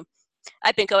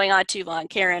 I've been going on too long.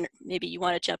 Karen, maybe you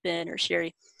want to jump in, or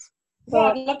Shari. Well,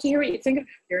 I'd love to hear what you think of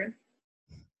that, Karen.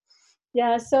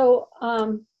 Yeah, so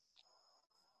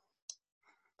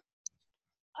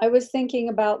I was thinking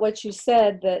about what you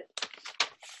said, that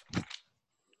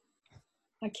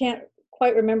I can't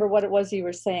quite remember what it was you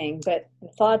were saying, but the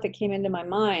thought that came into my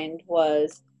mind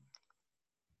was,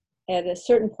 at a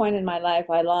certain point in my life,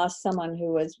 I lost someone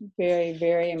who was very,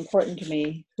 very important to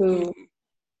me, who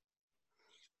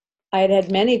I had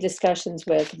had many discussions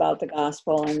with about the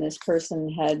gospel, and this person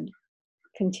had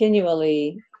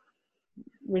continually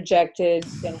rejected,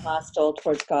 been hostile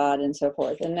towards God, and so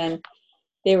forth. And then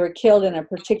they were killed in a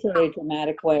particularly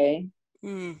dramatic way.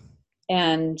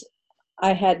 And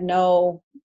I had no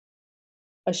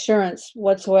assurance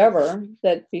whatsoever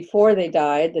that before they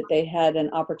died that they had an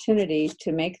opportunity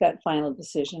to make that final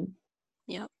decision.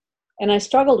 Yeah. And I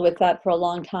struggled with that for a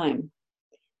long time.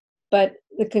 But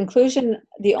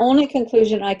the only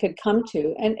conclusion I could come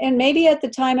to, and maybe at the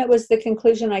time it was the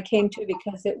conclusion I came to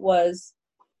because it was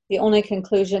the only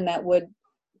conclusion that would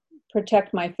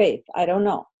protect my faith. I don't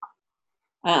know.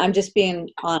 I'm just being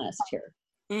honest here.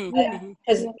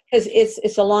 Because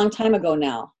it's a long time ago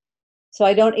now. So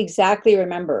I don't exactly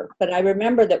remember, but I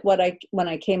remember that when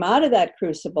I came out of that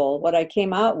crucible, what I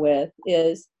came out with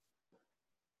is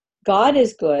God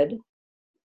is good,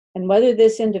 and whether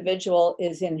this individual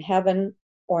is in heaven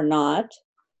or not,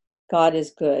 God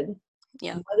is good.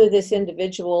 Yeah. And whether this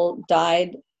individual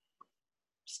died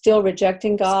still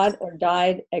rejecting God or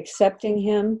died accepting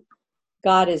him,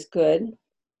 God is good.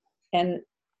 And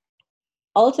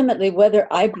ultimately, whether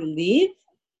I believe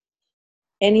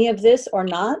any of this or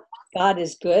not, God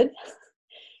is good.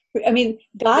 I mean,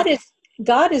 God is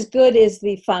good is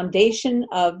the foundation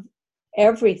of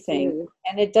everything,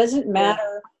 and it doesn't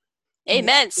matter.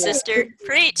 Amen, sister.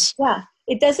 Preach. Yeah,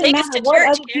 it doesn't Take us matter to what church,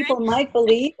 other Karen. people might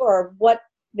believe or what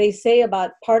they say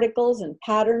about particles and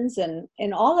patterns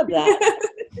and all of that.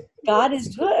 God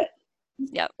is good.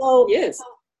 Yep. So Yes.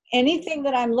 anything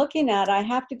that I'm looking at, I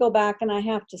have to go back and I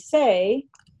have to say,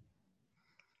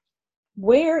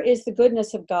 where is the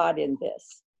goodness of God in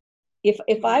this?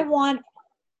 If I want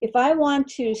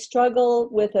to struggle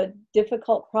with a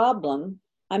difficult problem,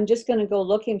 I'm just going to go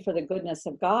looking for the goodness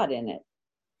of God in it.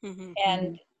 Mm-hmm.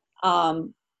 And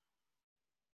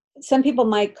some people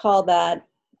might call that,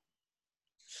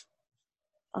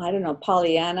 I don't know,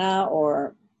 Pollyanna,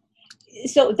 or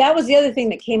so that was the other thing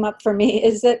that came up for me,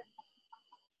 is that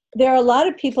there are a lot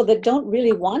of people that don't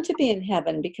really want to be in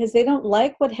heaven because they don't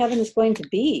like what heaven is going to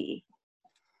be.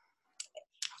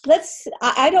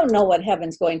 I don't know what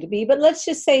heaven's going to be, but let's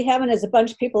just say heaven is a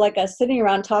bunch of people like us sitting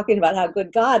around talking about how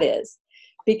good God is,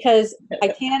 because I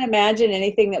can't imagine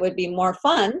anything that would be more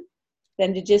fun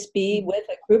than to just be with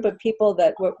a group of people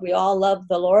that we all love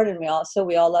the Lord, and we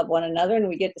all love one another, and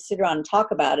we get to sit around and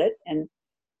talk about it.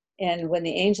 And when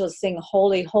the angels sing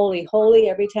holy, holy, holy,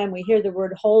 every time we hear the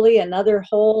word holy, another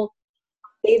whole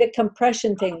data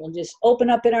compression thing will just open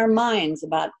up in our minds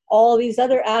about all these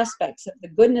other aspects of the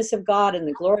goodness of God and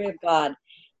the glory of God.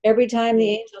 Every time the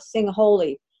angels sing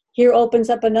holy, here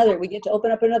opens up another, we get to open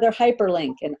up another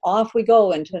hyperlink, and off we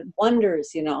go into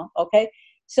wonders, okay?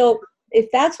 So if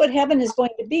that's what heaven is going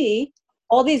to be,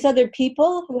 all these other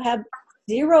people who have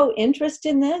zero interest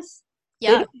in this, they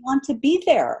don't want to be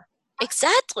there.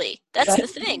 Exactly. That's the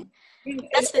thing.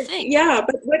 That's the thing. Yeah,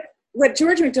 but what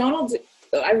George MacDonald,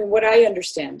 what I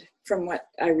understand from what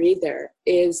I read there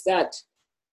is that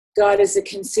God is a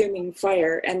consuming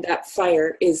fire, and that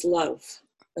fire is love.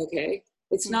 Okay,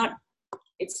 it's not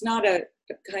a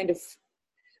kind of,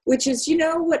 which is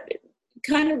what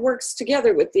kind of works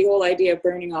together with the whole idea of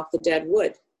burning off the dead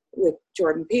wood with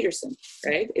Jordan Peterson,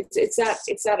 right? It's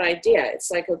that idea.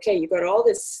 It's like, okay, you got all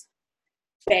this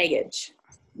baggage.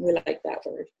 We like that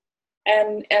word,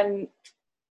 and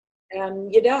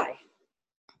you die.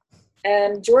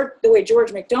 And the way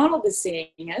George MacDonald is seeing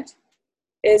it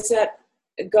is that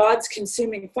God's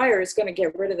consuming fire is going to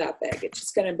get rid of that baggage.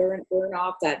 It's going to burn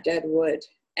off that dead wood,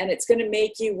 and it's going to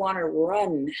make you want to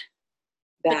run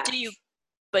back.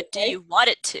 But do you want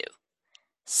it to?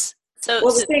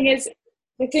 The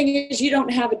thing is, you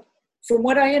don't have it. From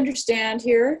what I understand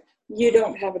here, you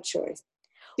don't have a choice.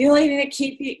 The only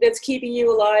thing that's keeping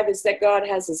you alive is that God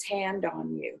has His hand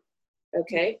on you.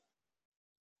 Okay.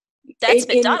 That's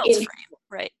MacDonald's frame,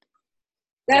 right?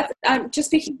 I'm just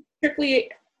speaking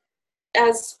strictly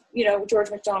as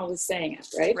George MacDonald is saying it,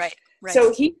 right? Right.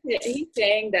 So he's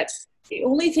saying that the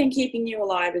only thing keeping you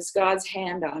alive is God's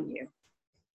hand on you,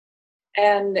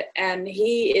 and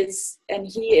he is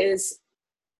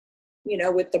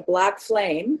with the black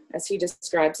flame, as he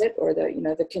describes it, or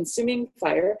the consuming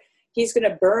fire. He's going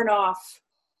to burn off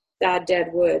that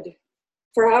dead wood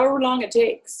for however long it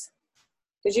takes.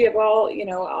 Because you have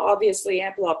obviously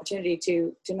ample opportunity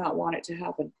to not want it to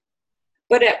happen.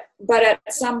 But at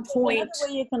some point... There's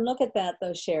another way you can look at that,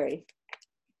 though, Shari.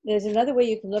 There's another way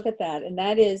you can look at that, and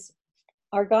that is,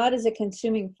 our God is a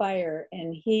consuming fire,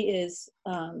 and He is,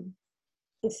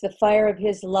 it's the fire of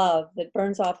His love that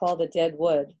burns off all the dead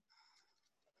wood.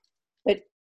 But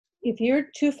if you're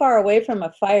too far away from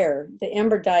a fire, the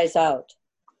ember dies out.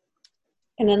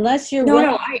 And unless you're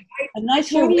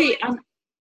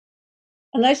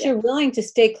unless you're willing to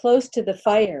stay close to the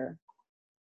fire,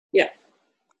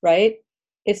 right,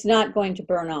 it's not going to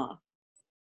burn off.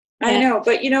 I know,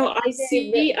 but I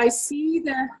see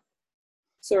the.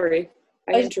 Sorry,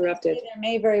 I interrupted. There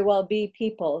may very well be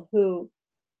people who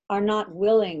are not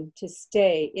willing to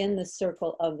stay in the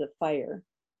circle of the fire.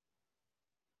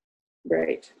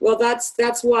 Right. Well, that's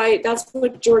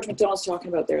what George MacDonald's talking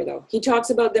about there, though. He talks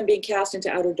about them being cast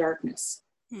into outer darkness,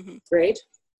 right?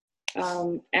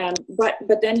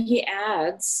 But then he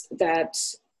adds that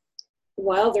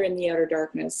while they're in the outer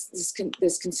darkness,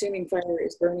 this consuming fire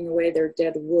is burning away their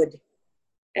dead wood,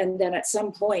 and then at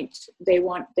some point they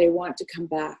want to come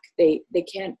back. They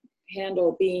can't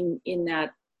handle being in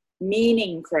that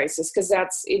meaning crisis, because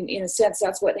that's in a sense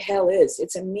that's what hell is.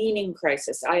 It's a meaning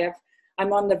crisis.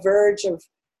 I'm on the verge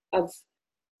of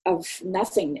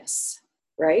nothingness,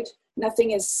 right?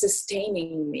 Nothing is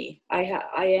sustaining me. I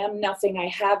am nothing. I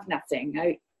have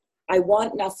nothing. I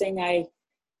want nothing. I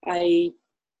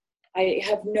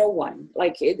have no one.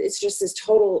 Like it's just this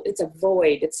total. It's a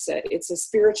void. It's a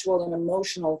spiritual and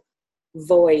emotional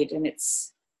void,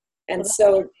 and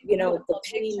so the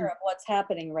picture of what's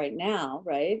happening right now,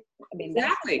 right? I mean,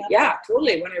 exactly. Yeah,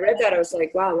 totally. When I read that, I was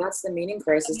like, wow, that's the meaning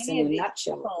crisis in a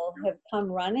nutshell. People have come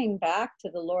running back to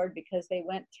the Lord because they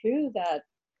went through that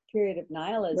period of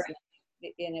nihilism,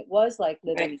 and it was like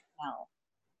living in hell.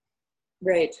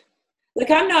 Right.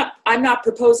 Like I'm not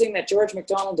proposing that George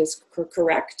MacDonald is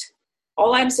correct.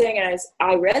 all I'm saying is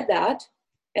I read that,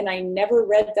 and I never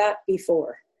read that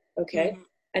before. Okay. Mm-hmm.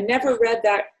 I never read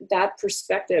that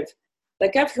perspective.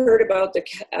 Like I've heard about the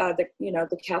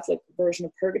Catholic version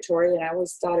of purgatory, and I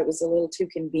always thought it was a little too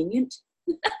convenient.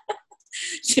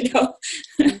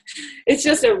 It's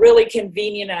just a really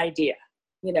convenient idea,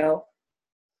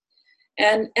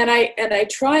 and I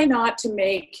try not to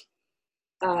make,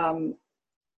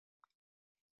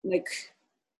 like,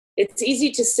 it's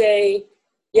easy to say,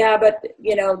 yeah, but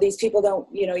these people don't,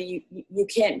 the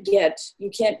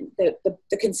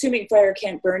consuming fire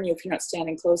can't burn you if you're not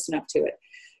standing close enough to it.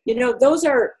 Those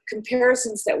are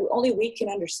comparisons that only we can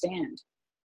understand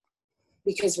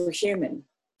because we're human,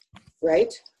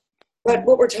 right? But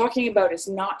what we're talking about is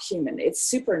not human. It's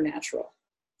supernatural.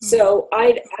 Mm-hmm. So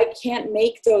I can't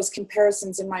make those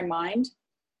comparisons in my mind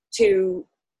to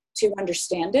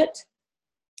understand it.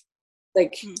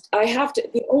 Like I have to,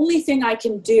 the only thing I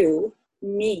can do,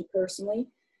 me personally,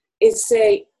 is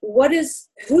say,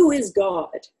 who is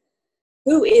God?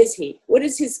 Who is he? What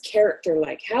is his character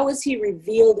like? How is he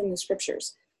revealed in the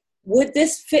scriptures? Would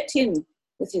this fit in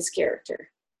with his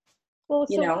character? Well,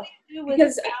 so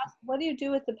what do you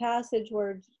do with the passage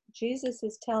where Jesus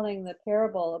is telling the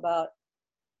parable about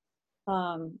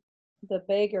the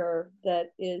beggar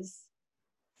that is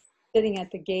sitting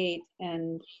at the gate,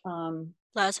 and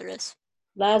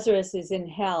Lazarus is in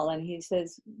hell, and he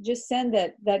says, just send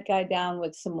that guy down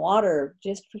with some water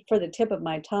just for the tip of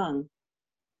my tongue.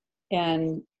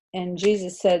 And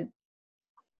Jesus said,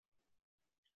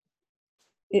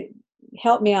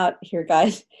 help me out here,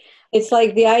 guys. It's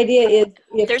like the idea is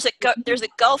there's a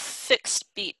gulf fixed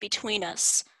between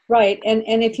us. Right. And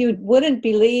if you wouldn't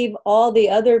believe all the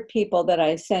other people that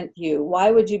I sent you,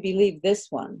 why would you believe this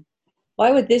one?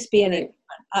 Why would this be any different?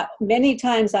 Many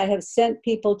times I have sent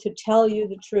people to tell you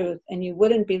the truth, and you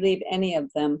wouldn't believe any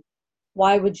of them.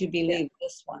 Why would you believe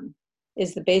this one?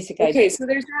 Is the basic idea. Okay, so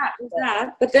there's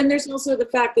that. But then there's also the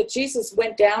fact that Jesus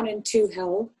went down into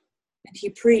hell and he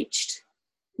preached,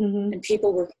 and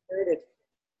people were converted.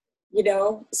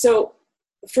 So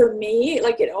for me,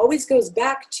 like, it always goes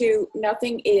back to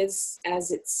nothing is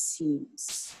as it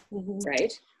seems,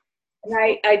 right?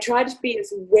 And I try to be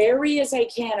as wary as I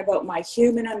can about my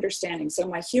human understanding. So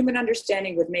my human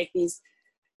understanding would make these,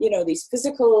 these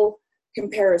physical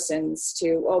comparisons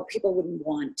to, people wouldn't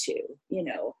want to,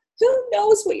 Who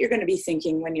knows what you're going to be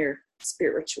thinking when you're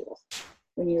spiritual,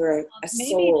 when you're a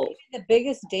soul? Maybe the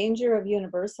biggest danger of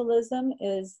universalism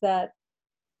is that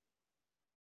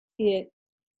if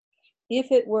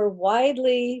it were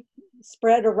widely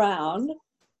spread around,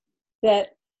 that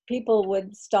people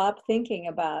would stop thinking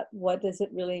about what does it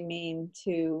really mean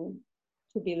to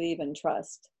believe and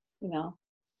trust,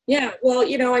 Yeah, well,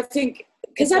 I think,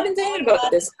 because I've been thinking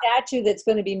about this statue that's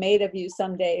going to be made of you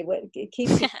someday. It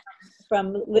keeps you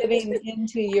from living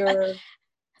into your,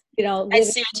 I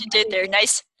see what you did there.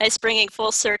 Nice bringing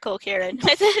full circle, Karen,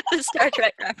 with the Star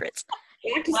Trek reference.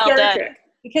 Well done.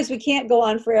 Because we can't go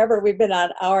on forever. We've been on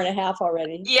an hour and a half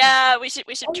already. Yeah, we should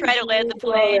try to land the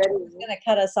plane. It's going to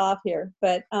cut us off here,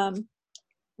 but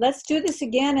let's do this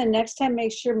again, and next time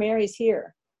make sure Mary's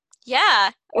here.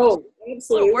 Yeah. Oh,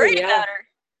 absolutely. I'm worried about her.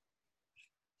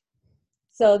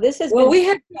 So this is we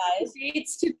had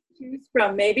dates to choose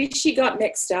from. Maybe she got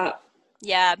mixed up.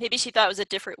 Yeah, maybe she thought it was a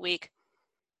different week.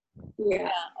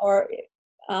 Yeah. Or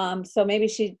so maybe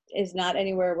she is not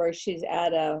anywhere where she's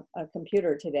at a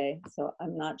computer today. So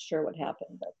I'm not sure what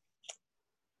happened, but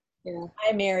yeah.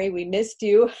 Hi, Mary. We missed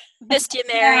you. Missed you,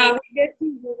 Mary. Yeah, we missed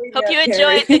you, Hope you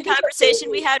enjoyed the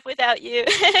conversation we had without you.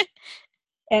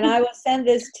 And I will send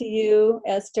this to you,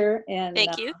 Esther. And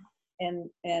thank you.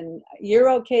 And you're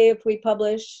okay if we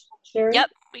publish, Shari? Yep,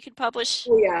 we can publish.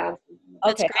 Oh, yeah.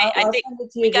 That's okay, great. I think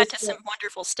we got to some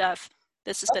wonderful stuff.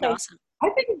 This has been awesome. I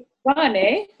think it was fun,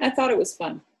 eh? I thought it was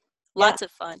fun. Lots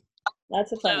of fun.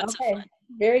 Lots of fun. Loads okay. of fun.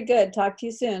 Very good. Talk to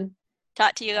you soon.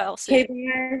 Talk to you all soon.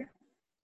 Okay,